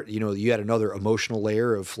layer, you know, you add another emotional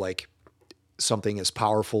layer of like something as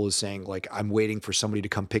powerful as saying like, I'm waiting for somebody to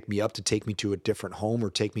come pick me up to take me to a different home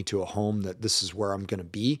or take me to a home that this is where I'm going to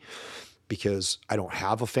be because I don't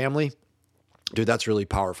have a family. Dude, that's really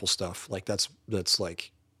powerful stuff. Like that's next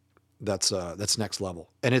level.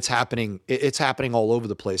 And it's happening all over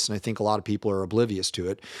the place. And I think a lot of people are oblivious to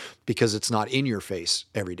it because it's not in your face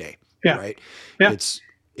every day. Yeah. Right. Yeah. It's,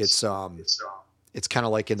 it's, it's kind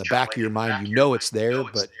of like in the back of your mind, you know, it's there,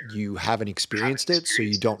 but you haven't experienced it. So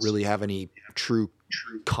you don't really have any true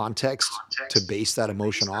context to base that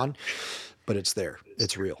emotion on, but it's there.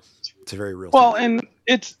 It's real. It's a very real thing. Well, and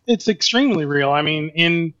it's extremely real. I mean,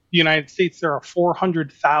 in the United States, there are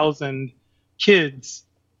 400,000 kids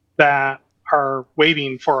that are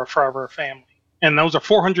waiting for a forever family, and those are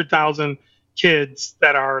 400,000 kids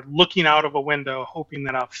that are looking out of a window, hoping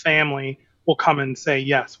that a family will come and say,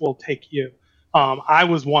 "Yes, we'll take you." I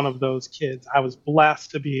was one of those kids. I was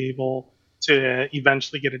blessed to be able to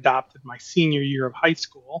eventually get adopted my senior year of high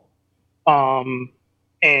school. Um,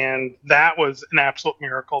 and that was an absolute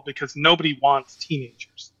miracle because nobody wants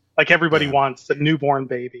teenagers. Like everybody Yeah. wants the newborn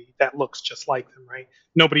baby that looks just like them, right?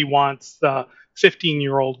 Nobody wants the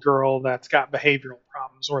 15-year-old girl that's got behavioral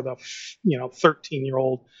problems or the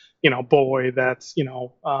 13-year-old boy that's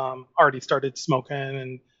already started smoking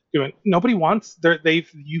and doing. Nobody wants they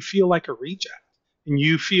you feel like a reject and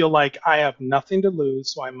you feel like I have nothing to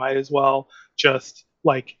lose, so I might as well just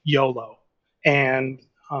like YOLO. And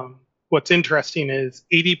what's interesting is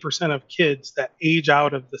 80% of kids that age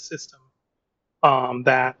out of the system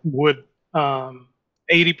that would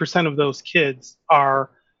 80% of those kids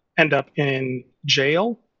are end up in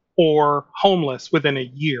jail or homeless within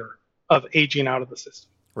a year of aging out of the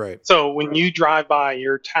system. Right. So when you drive by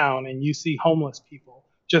your town and you see homeless people,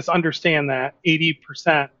 just understand that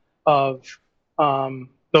 80% of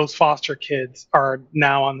those foster kids are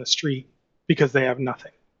now on the street because they have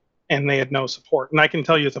nothing and they had no support. And I can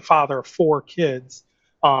tell you as a father of four kids,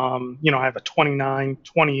 I have a 29,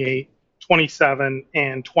 28, 27,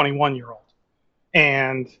 and 21-year-old.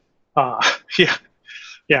 And yeah,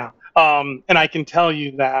 yeah. And I can tell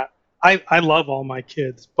you that I love all my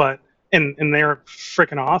kids, but and they're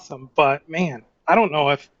freaking awesome. But man, I don't know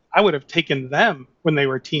if I would have taken them when they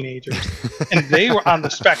were teenagers, and they were on the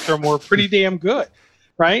spectrum were pretty damn good,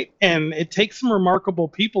 right? And it takes some remarkable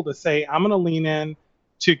people to say, I'm going to lean in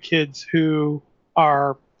to kids who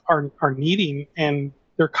are needing, and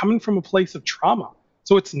they're coming from a place of trauma.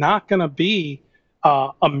 So it's not going to be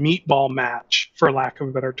a meatball match, for lack of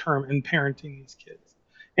a better term, in parenting these kids.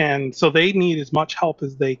 And so they need as much help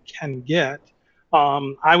as they can get.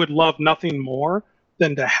 I would love nothing more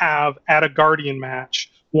than to have at a Guardian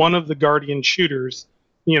match one of the Guardian shooters,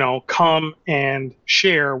 come and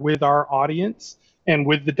share with our audience and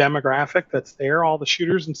with the demographic that's there, all the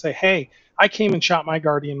shooters, and say, hey, I came and shot my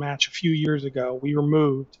Guardian match a few years ago. We were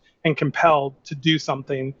moved and compelled to do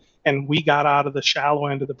something, and we got out of the shallow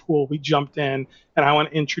end of the pool. We jumped in, and I want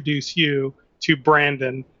to introduce you to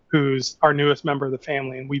Brandon, who's our newest member of the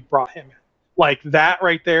family, and we brought him in. Like that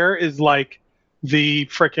right there is like the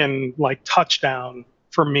freaking like touchdown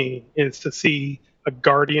for me, is to see a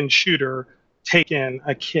Guardian shooter take in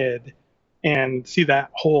a kid and see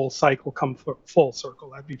that whole cycle come full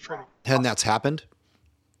circle. That'd be pretty. And that's happened.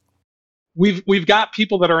 We've got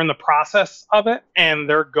people that are in the process of it, and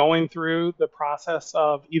they're going through the process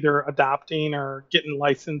of either adopting or getting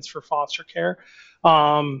licensed for foster care.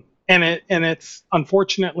 And it's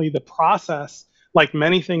unfortunately the process, like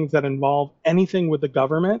many things that involve anything with the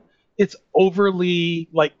government, it's overly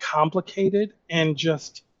like complicated and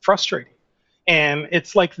just frustrating. And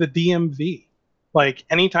it's like the DMV. Like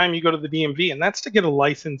anytime you go to the DMV, and that's to get a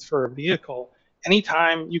license for a vehicle,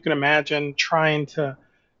 anytime you can imagine trying to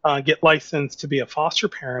get licensed to be a foster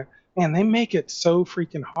parent, man, they make it so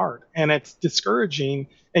freaking hard, and it's discouraging.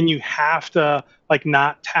 And you have to like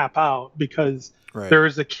not tap out because Right. there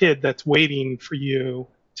is a kid that's waiting for you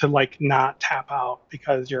to like not tap out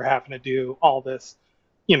because you're having to do all this,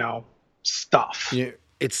 stuff. Yeah,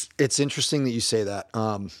 it's interesting that you say that.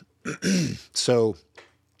 So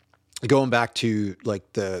going back to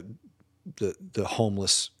like the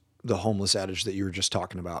homeless adage that you were just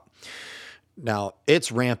talking about, Now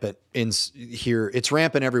it's rampant here. It's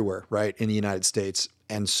rampant everywhere, right? In the United States.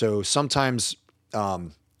 And so sometimes,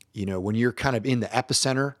 when you're kind of in the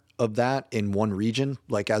epicenter of that in one region,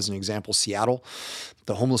 like as an example, Seattle,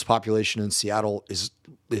 the homeless population in Seattle is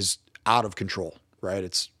out of control, right?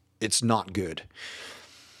 It's not good.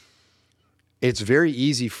 It's very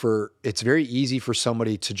easy for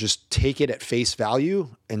somebody to just take it at face value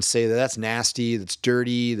and say that that's nasty, that's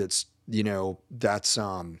dirty, that's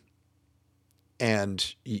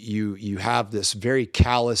and you have this very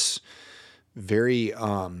callous, very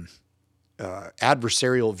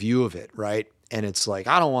adversarial view of it, right? And it's like,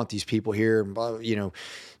 I don't want these people here,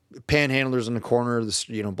 panhandlers in the corner, this,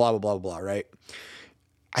 blah blah blah blah, right?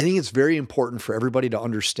 I think it's very important for everybody to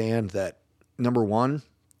understand that, number one,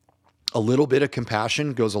 a little bit of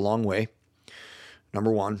compassion goes a long way.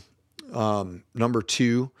 Number one. Number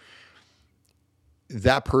two,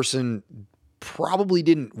 that person probably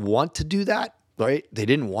didn't want to do that, right? They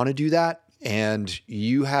didn't want to do that. And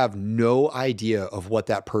you have no idea of what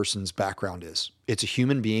that person's background is. It's a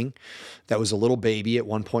human being that was a little baby at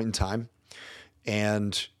one point in time.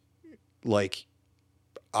 And like,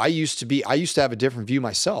 I used to have a different view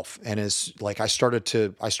myself. And as like, I started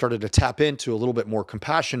to tap into a little bit more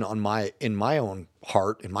compassion in my own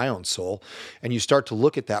heart, in my own soul. And you start to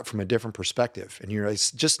look at that from a different perspective, and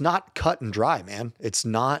it's just not cut and dry, man. It's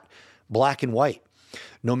not black and white.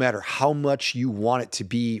 No matter how much you want it to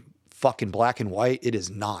be fucking black and white, it is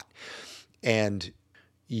not. And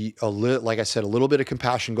like I said, a little bit of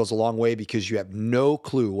compassion goes a long way, because you have no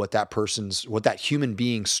clue what that human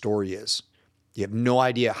being's story is. You have no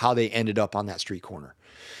idea how they ended up on that street corner.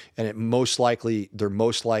 And they're most likely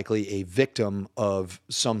a victim of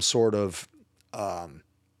some sort of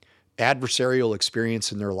adversarial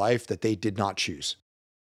experience in their life that they did not choose.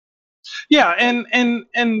 Yeah, and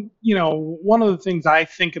one of the things I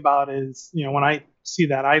think about is, when I see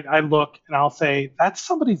that, I look and I'll say, that's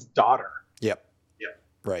somebody's daughter. Yep.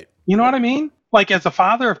 Right. You know what I mean? Like, as a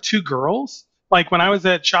father of two girls, like when I was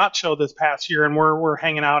at SHOT Show this past year, and we're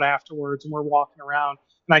hanging out afterwards and we're walking around,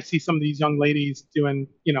 and I see some of these young ladies doing,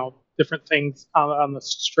 different things on the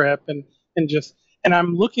strip, and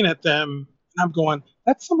I'm looking at them and I'm going,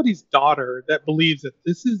 that's somebody's daughter that believes that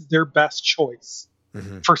this is their best choice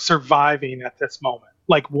for surviving at this moment.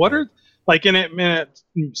 Like, what are, like, and it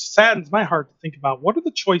saddens my heart to think about, what are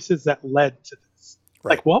the choices that led to this?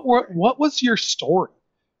 Right. Like, what was your story?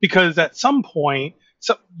 Because at some point,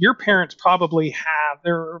 so their parents probably have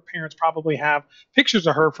pictures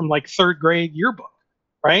of her from like third grade yearbook,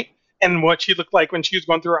 right? And what she looked like when she was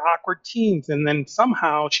going through her awkward teens, and then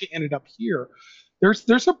somehow she ended up here.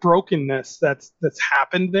 There's a brokenness that's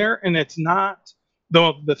happened there, and it's not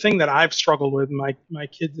the thing that I've struggled with. My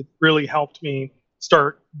kids have really helped me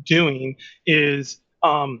start doing is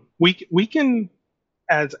we can,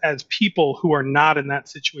 as people who are not in that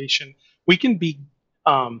situation, we can be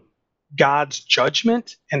God's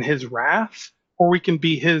judgment and his wrath, or we can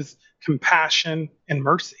be his compassion and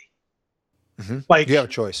mercy. Mm-hmm. Like, you have a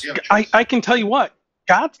choice. I can tell you what,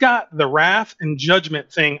 God's got the wrath and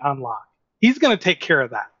judgment thing on lock. He's going to take care of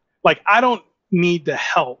that. Like, I don't need to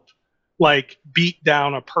help, like, beat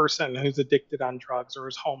down a person who's addicted on drugs or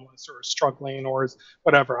is homeless or is struggling or is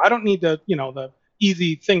whatever. I don't need to, the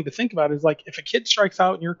easy thing to think about is, like, if a kid strikes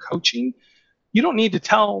out and you're coaching, you don't need to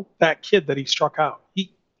tell that kid that he struck out.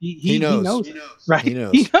 He knows, right?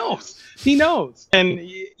 He knows. And,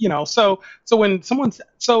 so when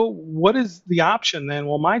so what is the option then?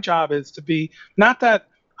 Well, my job is to be not that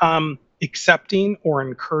accepting or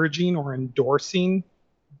encouraging or endorsing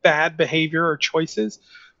bad behavior or choices,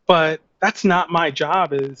 but that's not my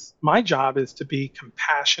job. My job is to be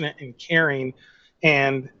compassionate and caring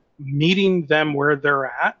and meeting them where they're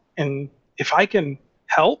at. And if I can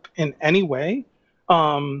help in any way,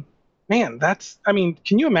 man,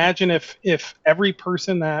 can you imagine if every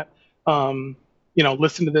person that,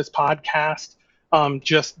 listened to this podcast,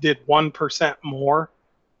 just did 1% more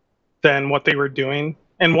than what they were doing?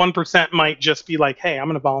 And 1% might just be like, hey, I'm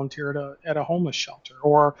going to volunteer at a homeless shelter,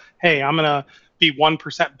 or, hey, I'm going to be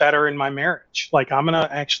 1% better in my marriage. Like, I'm going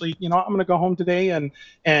to actually, I'm going to go home today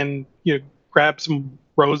and grab some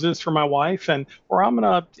roses for my wife, or I'm going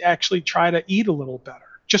to actually try to eat a little better.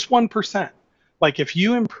 Just 1%. Like, if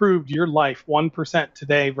you improved your life 1%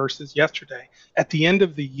 today versus yesterday, at the end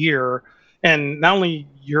of the year, and not only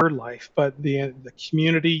your life, but the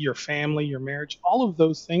community, your family, your marriage, all of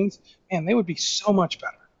those things, man, they would be so much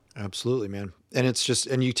better. Absolutely, man. And it's just,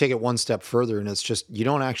 and you take it one step further, and it's just, you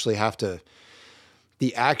don't actually have to,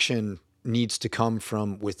 the action needs to come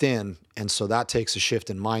from within. And so that takes a shift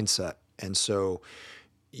in mindset. And so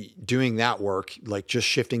doing that work, like just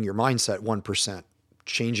shifting your mindset 1%,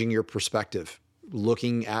 changing your perspective,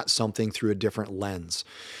 looking at something through a different lens.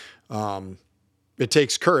 It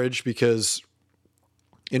takes courage because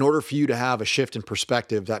in order for you to have a shift in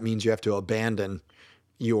perspective, that means you have to abandon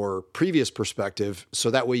your previous perspective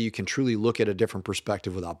so that way you can truly look at a different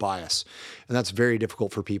perspective without bias. And that's very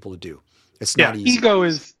difficult for people to do. It's not Yeah, easy.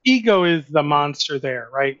 ego is the monster there,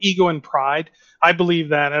 right? Ego and pride. I believe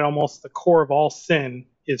that at almost the core of all sin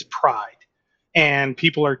is pride, and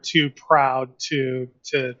people are too proud to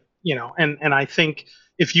and I think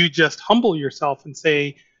if you just humble yourself and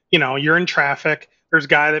say, you're in traffic, there's a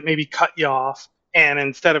guy that maybe cut you off, and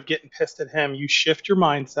instead of getting pissed at him, you shift your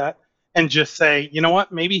mindset and just say, you know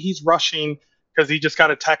what, maybe he's rushing because he just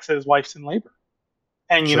got a text that his wife's in labor,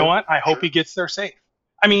 and you know Sure. what, I hope he gets there safe.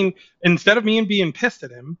 I mean, instead of me being pissed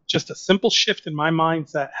at him, just a simple shift in my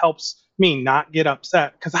mindset helps me not get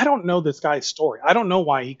upset because I don't know this guy's story. I don't know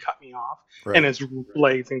why he cut me off and Right. is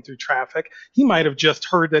blazing through traffic. He might have just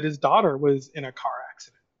heard that his daughter was in a car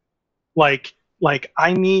accident. Like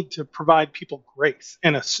I need to provide people grace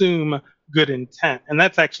and assume good intent. And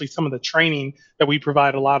that's actually some of the training that we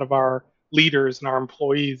provide a lot of our leaders and our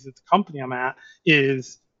employees at the company I'm at.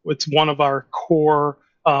 Is it's one of our core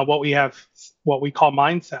what we call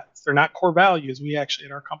mindsets. They're not core values. We actually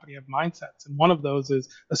at our company have mindsets, and one of those is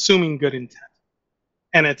assuming good intent.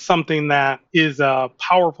 And it's something that is a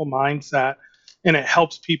powerful mindset, and it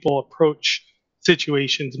helps people approach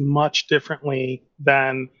situations much differently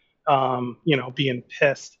than being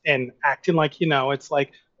pissed and acting like it's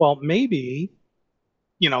like, well, maybe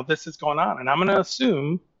this is going on, and I'm going to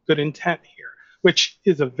assume good intent here, which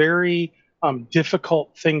is a very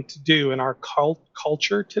difficult thing to do in our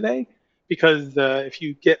culture today. Because if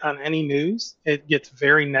you get on any news, it gets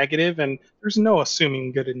very negative, and there's no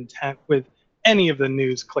assuming good intent with any of the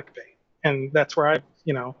news clickbait. And that's where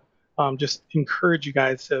just encourage you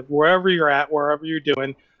guys to, wherever you're at, wherever you're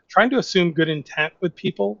doing, trying to assume good intent with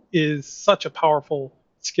people is such a powerful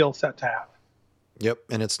skill set to have. Yep.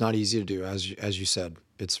 And it's not easy to do, as you said.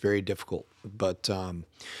 It's very difficult. But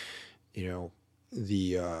you know,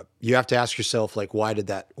 you have to ask yourself, like, why did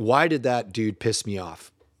that dude piss me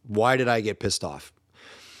off? Why did I get pissed off?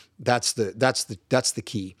 That's the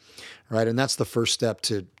key, right? And that's the first step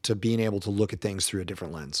to being able to look at things through a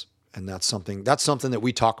different lens. And that's something that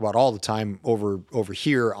we talk about all the time over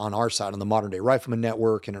here on our side on the Modern Day Rifleman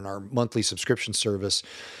Network and in our monthly subscription service.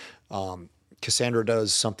 Cassandra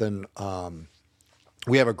does something.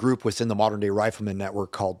 We have a group within the Modern Day Rifleman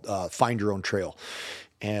Network called Find Your Own Trail,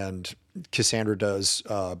 and Cassandra does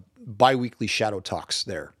biweekly shadow talks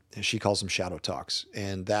there, and she calls them shadow talks,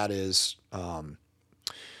 and that is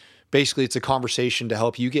basically it's a conversation to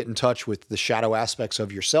help you get in touch with the shadow aspects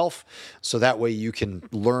of yourself, so that way you can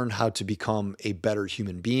learn how to become a better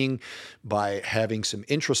human being by having some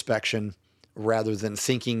introspection rather than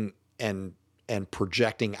thinking and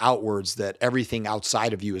projecting outwards that everything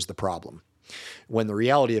outside of you is the problem, when the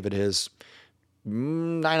reality of it is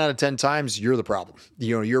 9 out of 10 times you're the problem.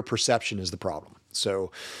 Your perception is the problem.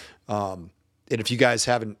 So, and if you guys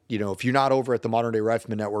haven't, if you're not over at the Modern Day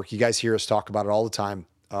Rifleman Network, you guys hear us talk about it all the time.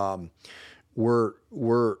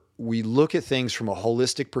 We look at things from a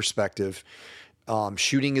holistic perspective.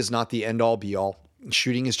 Shooting is not the end all be all.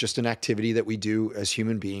 Shooting is just an activity that we do as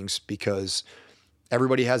human beings because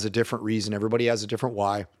everybody has a different reason. Everybody has a different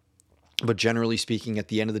why. But generally speaking, at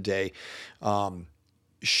the end of the day,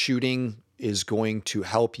 shooting is going to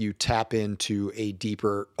help you tap into a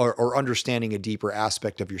deeper or understanding a deeper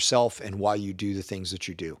aspect of yourself and why you do the things that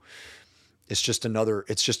you do. It's just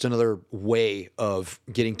another way of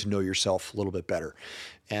getting to know yourself a little bit better.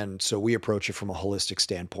 And so we approach it from a holistic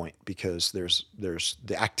standpoint because there's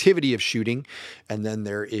the activity of shooting, and then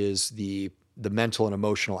there is the mental and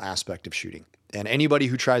emotional aspect of shooting. And anybody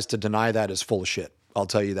who tries to deny that is full of shit. I'll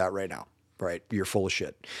tell you that right now, right? You're full of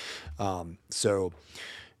shit. So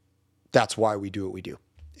that's why we do what we do.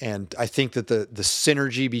 And I think that the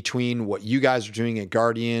synergy between what you guys are doing at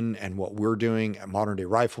Guardian and what we're doing at Modern Day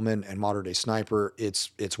Rifleman and Modern Day Sniper, it's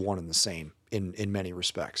one and the same in many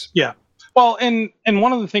respects. Yeah. Well, and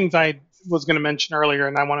one of the things I was going to mention earlier,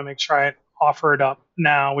 and I want to make sure I offer it up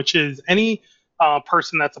now, which is any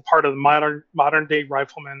person that's a part of the modern day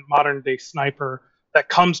rifleman, modern day sniper that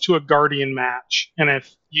comes to a Guardian match, and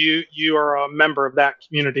if you are a member of that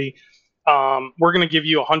community, we're going to give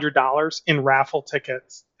you $100 in raffle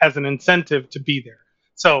tickets as an incentive to be there.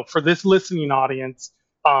 So for this listening audience,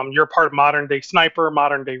 you're part of Modern Day Sniper,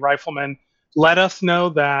 Modern Day Rifleman. Let us know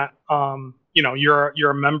that you're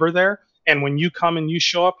a member there, and when you come and you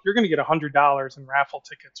show up, you're going to get $100 in raffle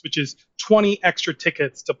tickets, which is 20 extra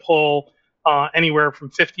tickets to pull anywhere from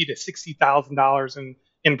 $50,000 to $60,000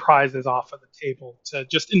 in prizes off of the table to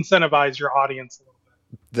just incentivize your audience a little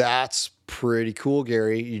bit. That's pretty cool,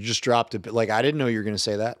 Gary. You just dropped a bit. Like, I didn't know you were going to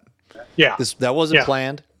say that. Yeah, That wasn't yeah.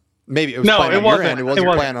 planned. Maybe it was No, planned it on your wasn't. end. It It wasn't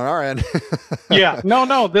wasn't. planned on our end. Yeah,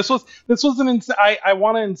 no. This was I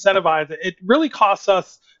want to incentivize it. It really costs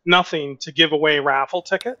us nothing to give away raffle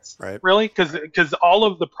tickets, Right. really, because all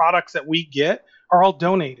of the products that we get are all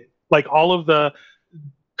donated. Like all of the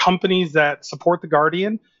companies that support the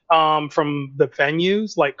Guardian, from the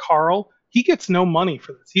venues, like Carl, he gets no money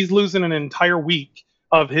for this. He's losing an entire week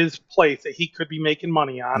of his place that he could be making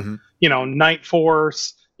money on. Mm-hmm. Night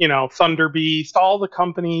Force, Thunder Beast, all the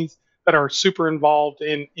companies that are super involved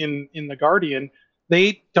in the Guardian,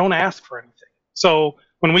 they don't ask for anything. So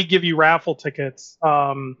when we give you raffle tickets,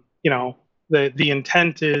 the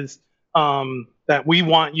intent is, that we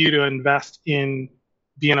want you to invest in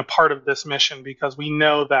being a part of this mission, because we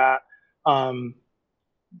know that,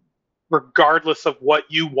 regardless of what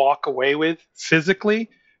you walk away with physically,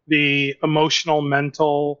 the emotional,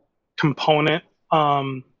 mental component,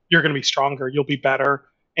 you're going to be stronger. You'll be better,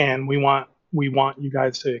 and we want you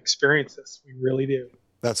guys to experience this. We really do.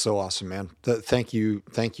 That's so awesome, man. Thank you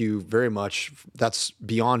very much. That's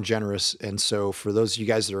beyond generous. And so, for those of you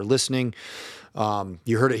guys that are listening,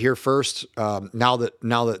 you heard it here first. Now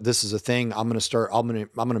that this is a thing, I'm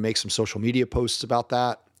gonna make some social media posts about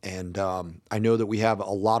that. And I know that we have a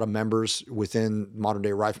lot of members within Modern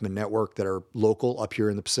Day Rifleman Network that are local up here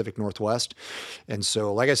in the Pacific Northwest. And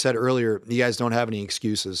so, like I said earlier, you guys don't have any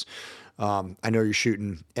excuses. I know you're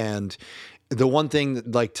shooting, and the one thing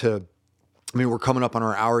that we're coming up on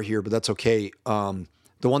our hour here, but that's okay.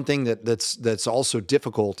 The one thing that's also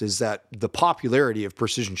difficult is that the popularity of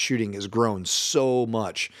precision shooting has grown so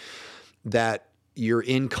much that you're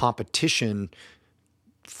in competition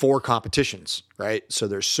for competitions, right? So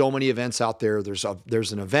there's so many events out there. There's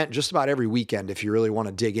an event just about every weekend. If you really want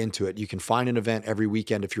to dig into it, you can find an event every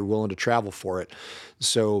weekend if you're willing to travel for it.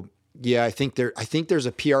 So yeah, I think there's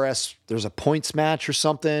a PRS, there's a points match or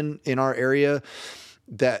something in our area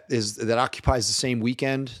that occupies the same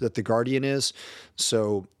weekend that the Guardian is.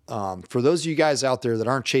 So for those of you guys out there that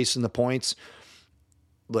aren't chasing the points,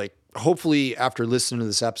 like, hopefully after listening to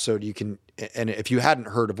this episode, you can, and if you hadn't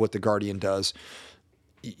heard of what the Guardian does,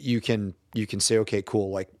 you can say, okay,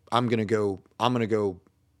 cool. Like, I'm going to go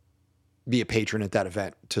be a patron at that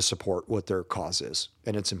event to support what their cause is.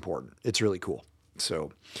 And it's important. It's really cool.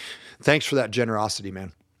 So thanks for that generosity,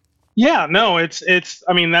 man. Yeah, no,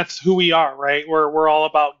 I mean, that's who we are, right? We're all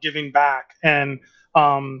about giving back, and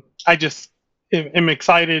I just am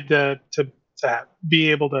excited to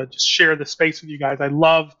be able to just share the space with you guys. I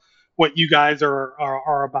love what you guys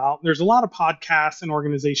are about. There's a lot of podcasts and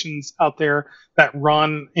organizations out there that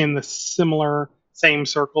run in the same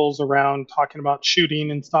circles around talking about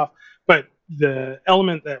shooting and stuff, but the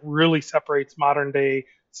element that really separates modern day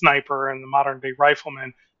sniper and the modern day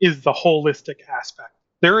rifleman is the holistic aspect.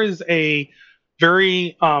 There is a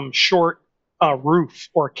very short roof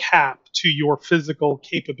or cap to your physical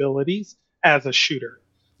capabilities as a shooter.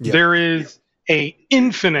 Yep. There is a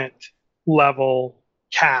infinite level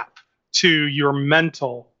cap to your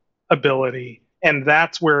mental ability, and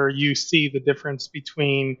that's where you see the difference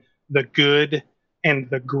between the good and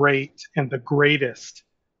the great and the greatest,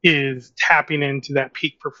 is tapping into that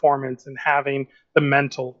peak performance and having the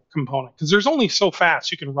mental component, because there's only so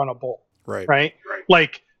fast you can run a bolt. Right.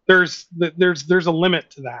 Like, there's a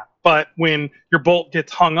limit to that. But when your bolt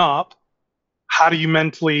gets hung up, how do you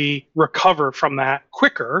mentally recover from that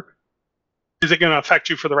quicker? Is it going to affect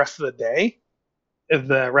you for the rest of the day,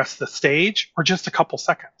 the rest of the stage, or just a couple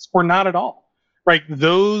seconds, or not at all? Right.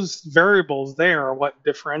 Those variables there are what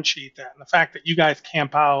differentiate that. And the fact that you guys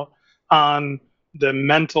camp out on the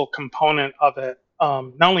mental component of it,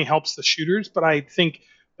 not only helps the shooters, but I think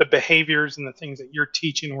the behaviors and the things that you're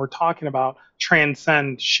teaching and we're talking about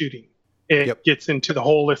transcend shooting. It gets into the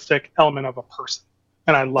holistic element of a person.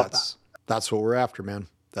 And I love that. That's what we're after, man.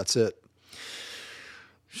 That's it.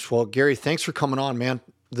 Well, Gary, thanks for coming on, man.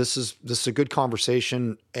 This is a good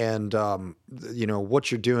conversation, and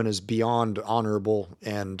what you're doing is beyond honorable,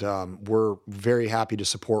 and we're very happy to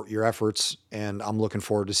support your efforts, and I'm looking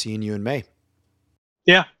forward to seeing you in May.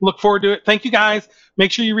 Yeah, look forward to it. Thank you, guys.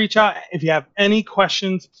 Make sure you reach out. If you have any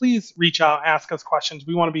questions, please reach out, ask us questions.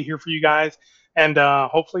 We want to be here for you guys. And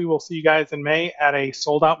hopefully we'll see you guys in May at a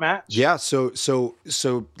sold-out match. Yeah, so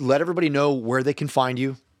let everybody know where they can find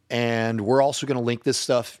you. And we're also going to link this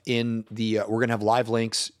stuff in the, we're going to have live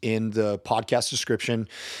links in the podcast description.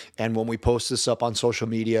 And when we post this up on social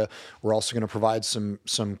media, we're also going to provide some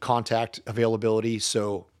contact availability.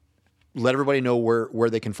 So let everybody know where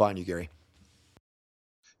they can find you, Gary.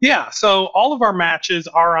 Yeah, so all of our matches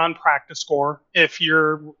are on Practice Score. If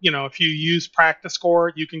you use Practice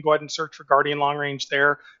Score, you can go ahead and search for Guardian Long Range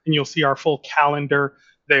there, and you'll see our full calendar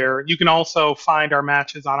there. You can also find our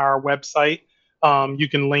matches on our website. You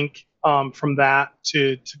can link from that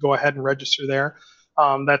to go ahead and register there.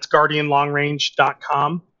 That's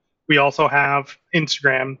guardianlongrange.com. We also have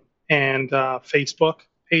Instagram and Facebook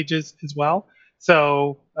pages as well.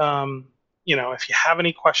 So, if you have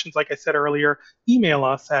any questions, like I said earlier, email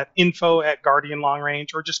us at info@Guardian Long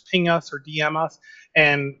Range, or just ping us or DM us,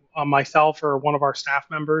 and myself or one of our staff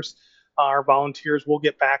members, our volunteers, will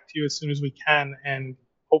get back to you as soon as we can, and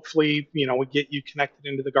hopefully, we get you connected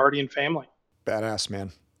into the Guardian family. Badass,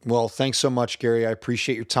 man. Well, thanks so much, Gary. I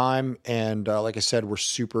appreciate your time. And like I said, we're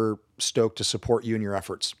super stoked to support you in your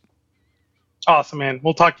efforts. Awesome, man.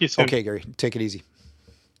 We'll talk to you soon. Okay, Gary, take it easy.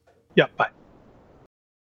 Yeah, bye.